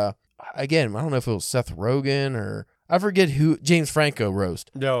again, I don't know if it was Seth Rogen or I forget who, James Franco roast.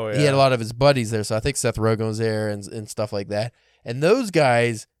 No, yeah. He had a lot of his buddies there, so I think Seth Rogen was there and stuff like that. And those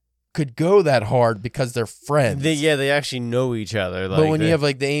guys could go that hard because they're friends. They actually know each other. Like, but when you have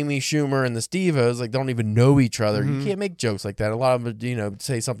like the Amy Schumer and the Steve-O's, like they don't even know each other. You can't make jokes like that. A lot of them,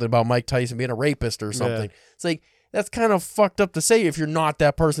 say something about Mike Tyson being a rapist or something. Yeah. It's like, that's kind of fucked up to say if you're not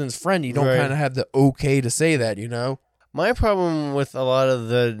that person's friend. You don't kind of have the okay to say that, My problem with a lot of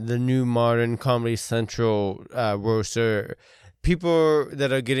the new modern Comedy Central roaster, people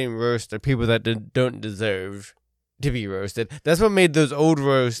that are getting roasted are people that don't deserve to be roasted. That's what made those old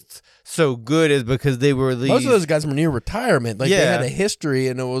roasts so good, is because they were most of those guys were near retirement. Like they had a history,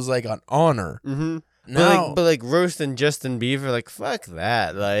 and it was like an honor. Now, but like roasting Justin Bieber, like fuck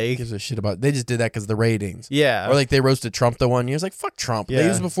that. Like gives a shit about. They just did that because of the ratings. Yeah. Or like they roasted Trump the one year. It's like fuck Trump. Yeah. They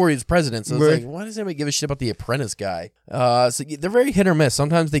used it before he was president. So it's like, why does anybody give a shit about the Apprentice guy? So they're very hit or miss.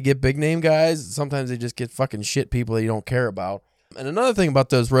 Sometimes they get big name guys. Sometimes they just get fucking shit people that you don't care about. And another thing about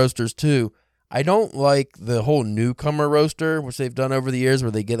those roasters too, I don't like the whole newcomer roaster, which they've done over the years,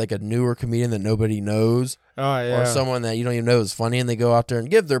 where they get like a newer comedian that nobody knows. Oh, yeah. Or someone that you don't even know is funny, and they go out there and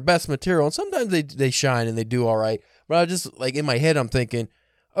give their best material. And sometimes they shine and they do all right. But I just, like, in my head, I'm thinking,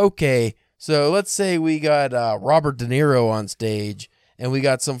 okay, So let's say we got Robert De Niro on stage, and we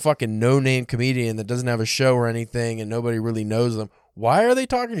got some fucking no-name comedian that doesn't have a show or anything, and nobody really knows them. Why are they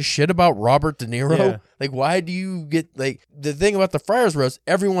talking shit about Robert De Niro? Yeah. Like, why do you get, like, the thing about the Friars Roast,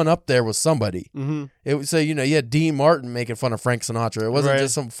 everyone up there was somebody. Mm-hmm. It was, so, you know, you had Dean Martin making fun of Frank Sinatra. It wasn't Right.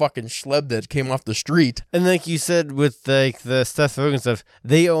 just some fucking schleb that came off the street. And like you said with like the Seth Rogen stuff,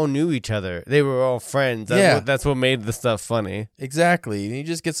 they all knew each other. They were all friends. That's what made the stuff funny. Exactly. And you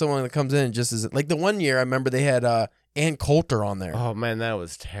just get someone that comes in and just is, like, the one year I remember they had Ann Coulter on there. Oh man, that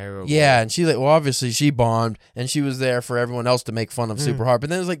was terrible. Yeah, and she, like, well, obviously she bombed, and she was there for everyone else to make fun of super hard. But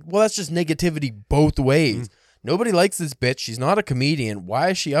then it was like, well, that's just negativity both ways. Nobody likes this bitch. She's not a comedian.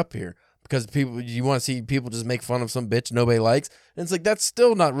 Why is she up here? Because you want to see people just make fun of some bitch nobody likes, and it's like that's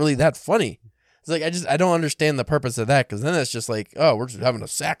still not really that funny. It's like I don't understand the purpose of that, because then it's just like, oh, we're just having a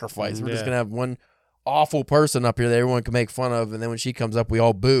sacrifice. We're just gonna have one awful person up here that everyone can make fun of, and then when she comes up, we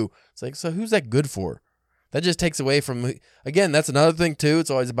all boo. It's like, so who's that good for? That just takes away from, again, that's another thing too. It's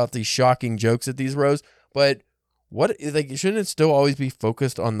always about these shocking jokes at these roasts, but what, like, shouldn't it still always be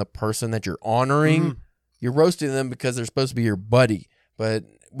focused on the person that you're honoring? You're roasting them because they're supposed to be your buddy, but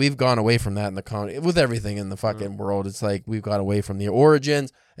we've gone away from that in the comedy, with everything in the fucking world. It's like we've gone away from the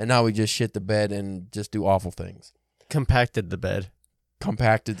origins, and now we just shit the bed and just do awful things. Compacted the bed.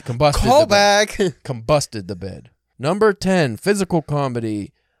 Combusted the Call bed. back. Combusted the bed. Number 10, physical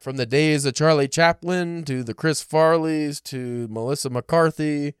comedy. From the days of Charlie Chaplin to the Chris Farleys to Melissa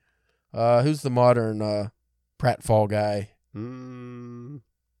McCarthy. Who's the modern pratfall guy?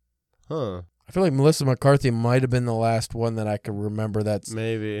 Huh. I feel like Melissa McCarthy might have been the last one that I can remember that's,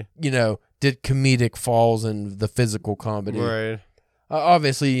 Maybe. you know, did comedic falls in the physical comedy. Right.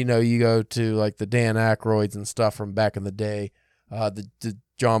 Obviously, you know, you go to like the Dan Aykroyds and stuff from back in the day, the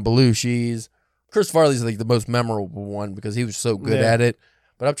John Belushis. Chris Farley's like the most memorable one because he was so good at it.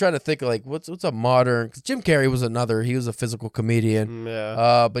 But I'm trying to think of like what's a modern, because Jim Carrey was another. He was a physical comedian.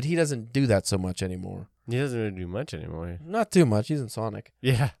 Yeah. But he doesn't do that so much anymore. He doesn't really do much anymore. Not too much. He's in Sonic.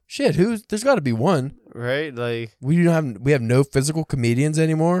 Yeah. Shit, there's got to be one. Right? Like, We have no physical comedians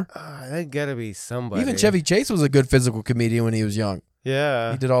anymore. that gotta be somebody. Even Chevy Chase was a good physical comedian when he was young.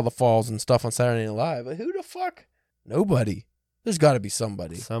 Yeah. He did all the falls and stuff on Saturday Night Live. But who the fuck? Nobody. There's got to be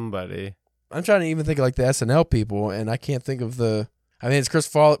somebody. Somebody. I'm trying to even think of like the SNL people, and I can't think of the. I mean, it's Chris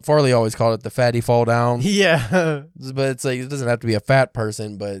Farley always called it the fatty fall down. Yeah. But it's like, it doesn't have to be a fat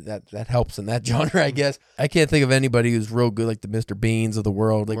person, but that helps in that genre, I guess. I can't think of anybody who's real good, like the Mr. Beans of the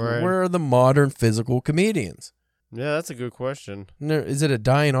world. Like, Right. where are the modern physical comedians? Yeah, that's a good question. Is it a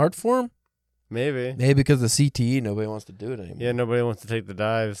dying art form? Maybe. Maybe because of CTE, nobody wants to do it anymore. Yeah, nobody wants to take the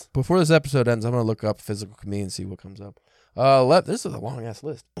dives. Before this episode ends, I'm going to look up physical comedian and see what comes up. This is a long-ass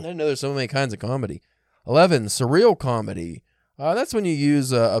list. I didn't know there's so many kinds of comedy. 11, surreal comedy. That's when you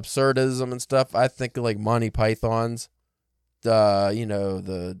use absurdism and stuff. I think of like Monty Python's,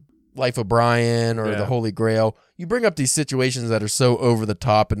 the Life of Brian or the Holy Grail. You bring up these situations that are so over the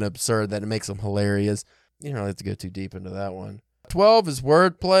top and absurd that it makes them hilarious. You don't have to go too deep into that one. 12 is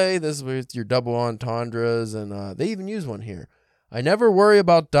wordplay. This is with your double entendres, and they even use one here. I never worry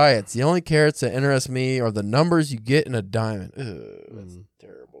about diets. The only carrots that interest me are the numbers you get in a diamond. Ugh, that's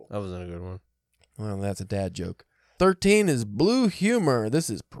terrible. That wasn't a good one. Well, that's a dad joke. 13 is blue humor. This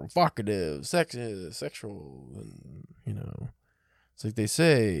is provocative, sexual, and, it's like they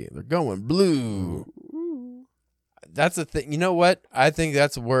say, they're going blue. That's the thing. You know what? I think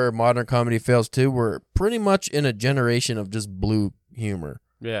that's where modern comedy fails too. We're pretty much in a generation of just blue humor.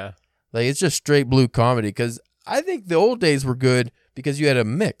 Yeah. Like, it's just straight blue comedy, because I think the old days were good because you had a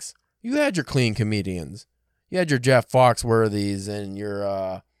mix. You had your clean comedians. You had your Jeff Foxworthys and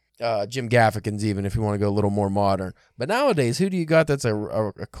your Jim Gaffikins, even, if you want to go a little more modern. But nowadays, who do you got that's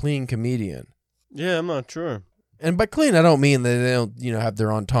a clean comedian? Yeah, I'm not sure. And by clean, I don't mean that they don't, have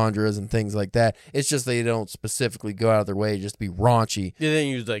their entendres and things like that. It's just they don't specifically go out of their way just to be raunchy.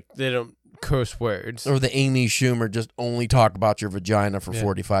 They don't curse words. Or the Amy Schumer just only talk about your vagina for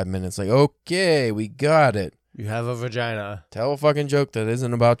 45 minutes. Like, okay, we got it. You have a vagina. Tell a fucking joke that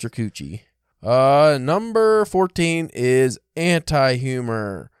isn't about your coochie. Number 14 is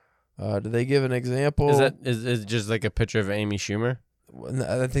anti-humor. Do they give an example? Is it just like a picture of Amy Schumer?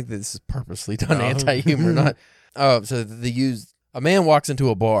 I think this is purposely done. Anti-humor, not. Oh, so they use a man walks into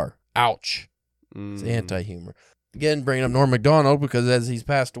a bar. Ouch. It's anti-humor. Again, bringing up Norm Macdonald, because as he's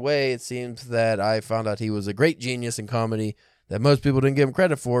passed away, it seems that I found out he was a great genius in comedy that most people didn't give him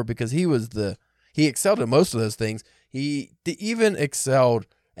credit for, because he excelled at most of those things. He even excelled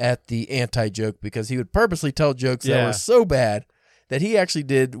at the anti-joke, because he would purposely tell jokes that were so bad that he actually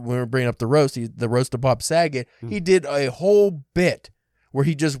did, when we were bringing up the roast of Bob Saget, he did a whole bit where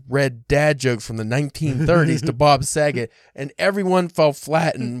he just read dad jokes from the 1930s to Bob Saget, and everyone fell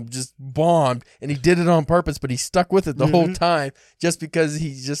flat and just bombed, and he did it on purpose, but he stuck with it the whole time just because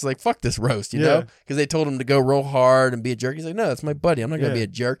he's just like, fuck this roast, you know? Because they told him to go real hard and be a jerk. He's like, no, that's my buddy. I'm not going to be a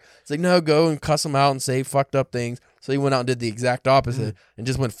jerk. It's like, no, go and cuss him out and say fucked up things. So he went out and did the exact opposite and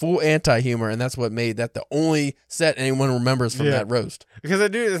just went full anti-humor, and that's what made that the only set anyone remembers from that roast. Because I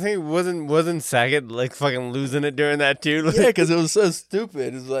think wasn't Saget like fucking losing it during that too? Like, yeah, because it was so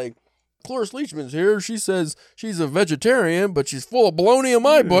stupid. It's like, Cloris Leachman's here. She says she's a vegetarian, but she's full of baloney in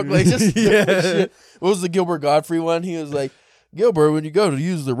my book. Like, just shit. What was the Gilbert Godfrey one? He was like, Gilbert, when you go to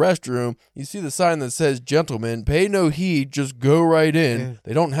use the restroom, you see the sign that says "Gentlemen, pay no heed, just go right in."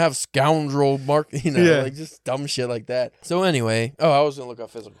 They don't have scoundrel mark, like just dumb shit like that. So anyway, I was gonna look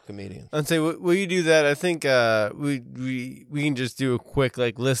up physical comedians. I'd say, will you do that? I think we can just do a quick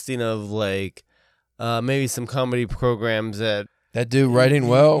like listing of like maybe some comedy programs that do writing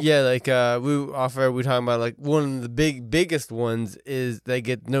well. Yeah, like we talking about like one of the biggest ones is they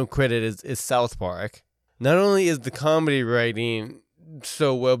get no credit is South Park. Not only is the comedy writing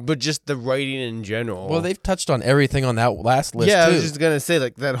so well, but just the writing in general. Well, they've touched on everything on that last list, yeah, too. I was just going to say,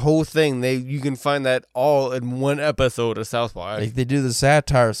 like, that whole thing, you can find that all in one episode of South Park. Like, they do the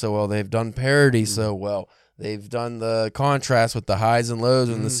satire so well. They've done parody so well. They've done the contrast with the highs and lows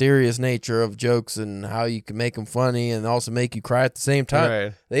and the serious nature of jokes and how you can make them funny and also make you cry at the same time.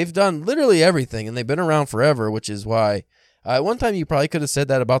 Right. They've done literally everything, and they've been around forever, which is why... one time you probably could have said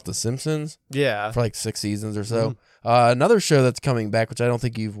that about The Simpsons. Yeah. For like 6 seasons or so. Another show that's coming back, which I don't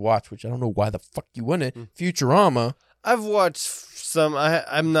think you've watched, which I don't know why the fuck you wouldn't, Futurama. I've watched some.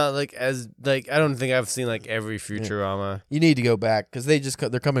 I'm not like as like I don't think I've seen like every Futurama. Yeah. You need to go back because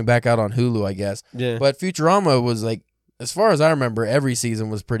they're coming back out on Hulu, I guess. Yeah. But Futurama was like, as far as I remember, every season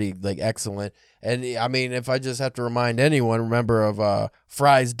was pretty like excellent. And I mean, if I just have to remind anyone, remember of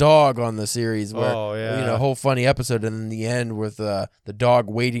Fry's dog on the series, where whole funny episode, and in the end with the dog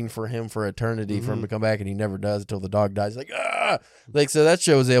waiting for him for eternity for him to come back, and he never does until the dog dies. So that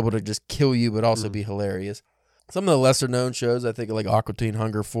show was able to just kill you, but also be hilarious. Some of the lesser known shows, I think, like Aqua Teen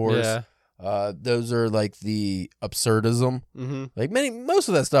Hunger Force. Yeah. Those are like the absurdism. Like most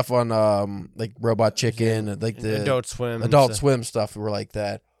of that stuff on like Robot Chicken and like the Adult Swim stuff were like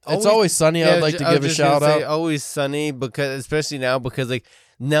that. It's Always Sunny. I'd like to give a shout out. Always Sunny, because especially now, because like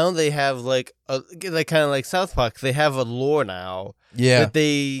now they have like kind of like South Park. They have a lore now. Yeah, that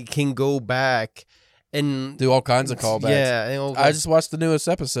they can go back and do all kinds of callbacks. Yeah, I just watched the newest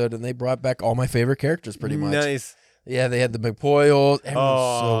episode, and they brought back all my favorite characters pretty much. Nice. Yeah, they had the McPoyles.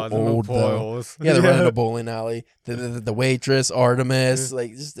 Everyone's so old though. Yeah, they're running a bowling alley. The waitress, Artemis,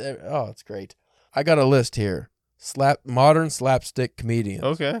 it's great. I got a list here. Modern slapstick comedians.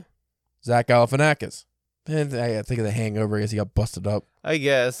 Okay. Zach Galifianakis. And I think of The Hangover. I guess he got busted up. I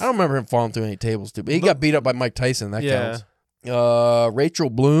guess. I don't remember him falling through any tables too, but he got beat up by Mike Tyson. That counts. Rachel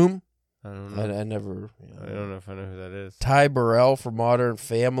Bloom. I don't know. I never. I don't know if I know who that is. Ty Burrell for Modern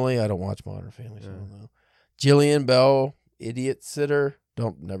Family. I don't watch Modern Family, so I don't know. Jillian Bell, Idiot Sitter.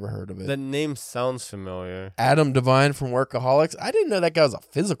 Never heard of it. The name sounds familiar. Adam Devine from Workaholics. I didn't know that guy was a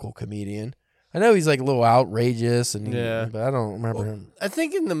physical comedian. I know he's like a little outrageous, but I don't remember him. I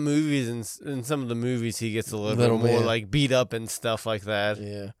think in the movies, in some of the movies, he gets a little bit more like beat up and stuff like that.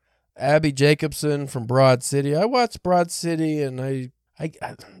 Yeah. Abby Jacobson from Broad City. I watched Broad City, and I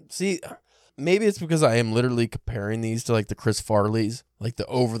see. Maybe it's because I am literally comparing these to like the Chris Farleys, like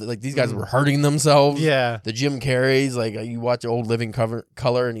these guys were hurting themselves. Yeah. The Jim Carreys, like you watch Old Living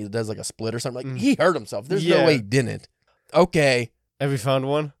Color, and he does like a split or something. Like he hurt himself. There's no way he didn't. Okay. Have you found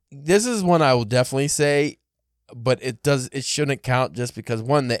one? This is one I will definitely say, but it shouldn't count just because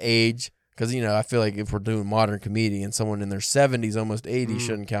the age, because I feel like if we're doing modern comedian, someone in their 70s, almost 80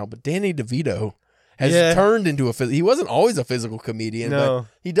 shouldn't count. But Danny DeVito has turned into he wasn't always a physical comedian, but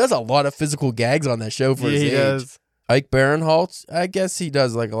he does a lot of physical gags on that show for his age. Does. Ike Barinholtz, I guess he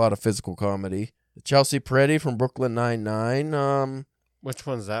does like a lot of physical comedy. Chelsea Peretti from Brooklyn Nine-Nine. Which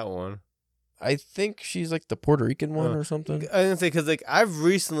one's that one? I think she's like the Puerto Rican one or something. I was gonna say, because like I've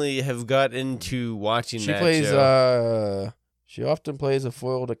recently have got into watching that plays, show. She often plays a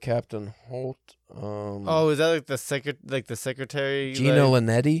foil to Captain Holt. Is that like the secretary? Gino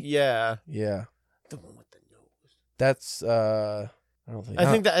Linetti? Yeah. Yeah. The one with the nose. That's I don't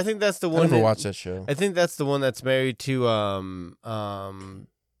think. I think that's the one. I never watched that show. I think that's the one that's married to the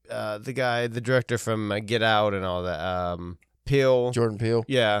guy, the director from Get Out and all that. Peele. Jordan Peele.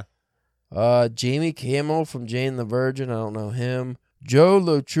 Yeah. Jamie Camel from Jane the Virgin. I don't know him. Joe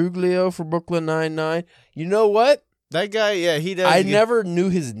Lo Truglio from Brooklyn Nine-Nine. You know what? That guy, yeah, he does. I never knew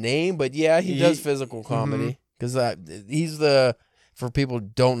his name, but yeah, he does physical comedy. Because he's the for people who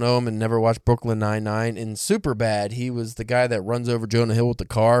don't know him and never watched Brooklyn Nine-Nine, in Superbad, he was the guy that runs over Jonah Hill with the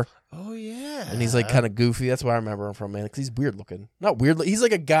car. Oh, yeah. And he's like kind of goofy. That's where I remember him from, man. Because he's weird looking. Not weird. He's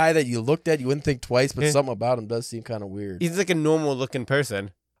like a guy that you looked at, you wouldn't think twice, but something about him does seem kind of weird. He's like a normal looking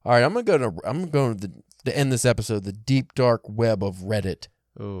person. All right, I'm going to end this episode, the deep dark web of Reddit.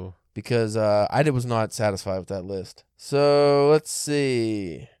 Ooh. Because I was not satisfied with that list. So let's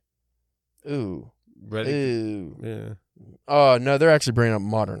see. Ooh. Reddit. Ooh. Yeah. Oh, no, they're actually bringing up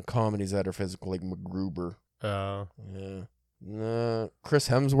modern comedies that are physical, like MacGruber. Oh. Yeah. No. Chris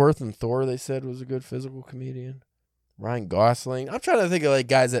Hemsworth and Thor, they said, was a good physical comedian. Ryan Gosling. I'm trying to think of like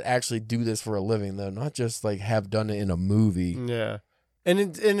guys that actually do this for a living, though, not just like have done it in a movie. Yeah. And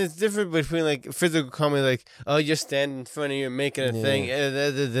it's different between like physical comedy, like, oh, you're standing in front of you and making a thing,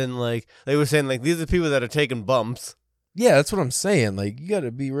 other than like they were saying like these are people that are taking bumps. Yeah, that's what I'm saying. Like you got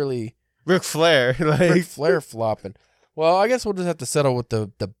to be really Ric Flair, like Ric Flair flopping. Well, I guess we'll just have to settle with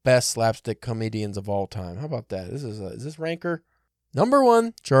the best slapstick comedians of all time. How about that? Is this ranker? Number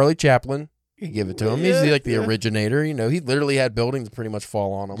 1, Charlie Chaplin. You can give it to him. He's like the originator. You know, he literally had buildings pretty much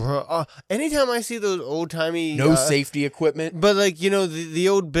fall on him. Bro, anytime I see those old timey No safety equipment. But like, you know, the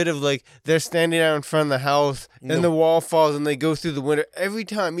old bit of like they're standing out in front of the house and the wall falls and they go through the window every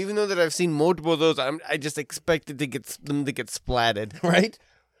time. Even though that I've seen multiple of those, I just expected them to get splatted. Right.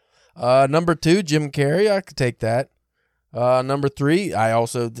 Number 2, Jim Carrey. I could take that. Number 3, I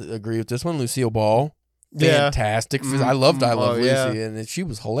also agree with this one. Lucille Ball. Fantastic. Yeah. I loved I Love Lucy, yeah. and she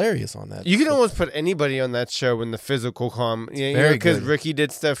was hilarious on that. You can almost put anybody on that show in the physical Very because good. Ricky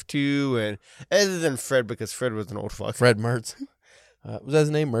did stuff too, and other than Fred, because Fred was an old fuck. Fred Mertz. Was that his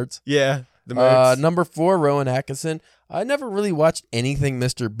name, Mertz? Yeah. The Mertz. Number 4, Rowan Atkinson. I never really watched anything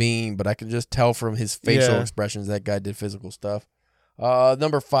Mr. Bean, but I could just tell from his facial expressions that guy did physical stuff.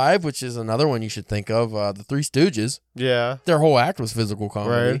 Number 5, which is another one you should think of, the Three Stooges. Yeah. Their whole act was physical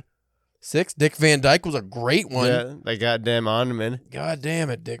comedy. Right. 6, Dick Van Dyke was a great one. Yeah, that goddamn ornament. God damn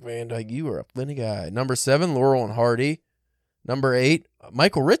it, Dick Van Dyke. You were a funny guy. Number 7, Laurel and Hardy. Number 8,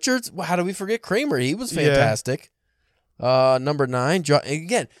 Michael Richards. Well, how do we forget Kramer? He was fantastic. Number 9,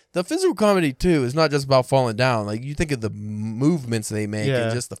 again, the physical comedy too is not just about falling down. Like you think of the movements they make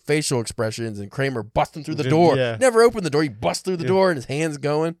and just the facial expressions and Kramer busting through the door. Yeah. Never opened the door. He busts through the door and his hands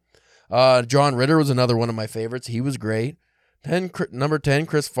going. John Ritter was another one of my favorites. He was great. Number 10,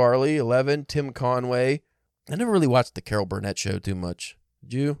 Chris Farley. 11, Tim Conway. I never really watched the Carol Burnett show too much.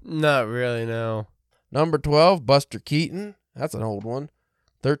 Did you? Not really, no. Number 12, Buster Keaton. That's an old one.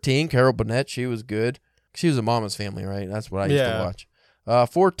 13, Carol Burnett. She was good. She was a Mama's Family, right? That's what I used to watch.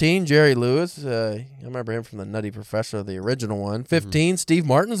 14, Jerry Lewis. I remember him from The Nutty Professor, the original one. 15, Steve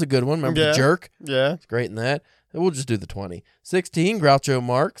Martin's a good one. Remember The Jerk? Yeah. It's great in that. We'll just do the 20. 16, Groucho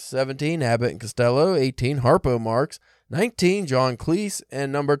Marx. 17, Abbott and Costello. 18, Harpo Marx. 19, John Cleese.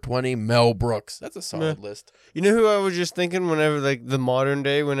 And number 20, Mel Brooks. That's a solid list. You know who I was just thinking whenever, like, the modern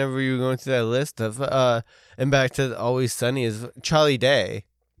day, whenever you were going through that list of, and back to Always Sunny, is Charlie Day.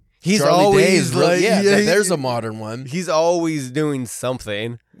 He's Charlie always Day is like, there's a modern one. He's always doing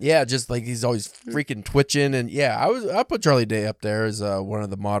something. Yeah, just like he's always freaking twitching, and I put Charlie Day up there as one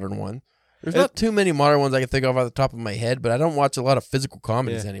of the modern one. There's not too many modern ones I can think of off the top of my head, but I don't watch a lot of physical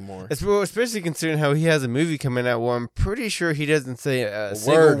comedies anymore. Especially considering how he has a movie coming out where I'm pretty sure he doesn't say a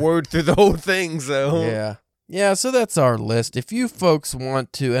single word through the whole thing. So yeah. So that's our list. If you folks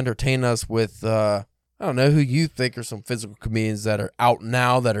want to entertain us with I don't know who you think are some physical comedians that are out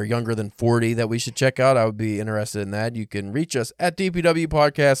now that are younger than 40 that we should check out, I would be interested in that. You can reach us at DPW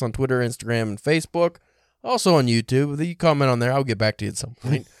Podcast on Twitter, Instagram, and Facebook. Also on YouTube. If you comment on there, I'll get back to you at some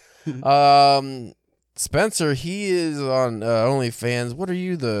point. Spencer, he is on OnlyFans. What are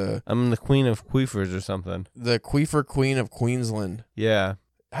you, I'm the queen of queefers or something. The queefer queen of Queensland. Yeah.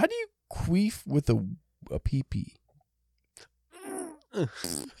 How do you queef with a pee-pee?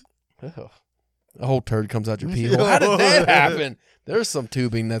 A whole turd comes out your pee hole. How did that happen? There's some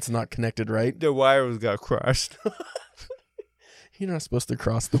tubing that's not connected right. The wires got crushed. You're not supposed to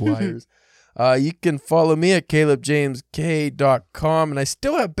cross the wires. You can follow me at calebjamesk.com, and I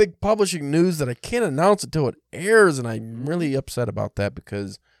still have big publishing news that I can't announce until it airs, and I'm really upset about that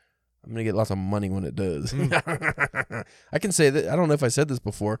because I'm going to get lots of money when it does. I can say that, I don't know if I said this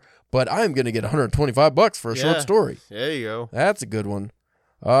before, but I'm going to get $125 for a short story. There you go. That's a good one.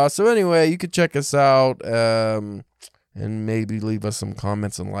 So anyway, you could check us out and maybe leave us some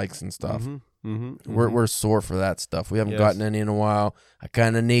comments and likes and stuff. We're sore for that stuff. We haven't gotten any in a while. I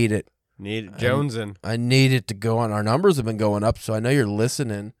kind of need it. Jonesing. I need it to go on. Our numbers have been going up, so I know you're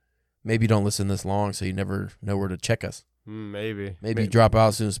listening. Maybe you don't listen this long, so you never know where to check us. Maybe you drop out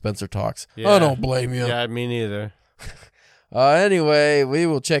as soon as Spencer talks. Yeah. I don't blame you. Yeah, me neither. Anyway, we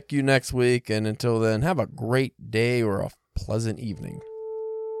will check you next week. And until then, have a great day or a pleasant evening.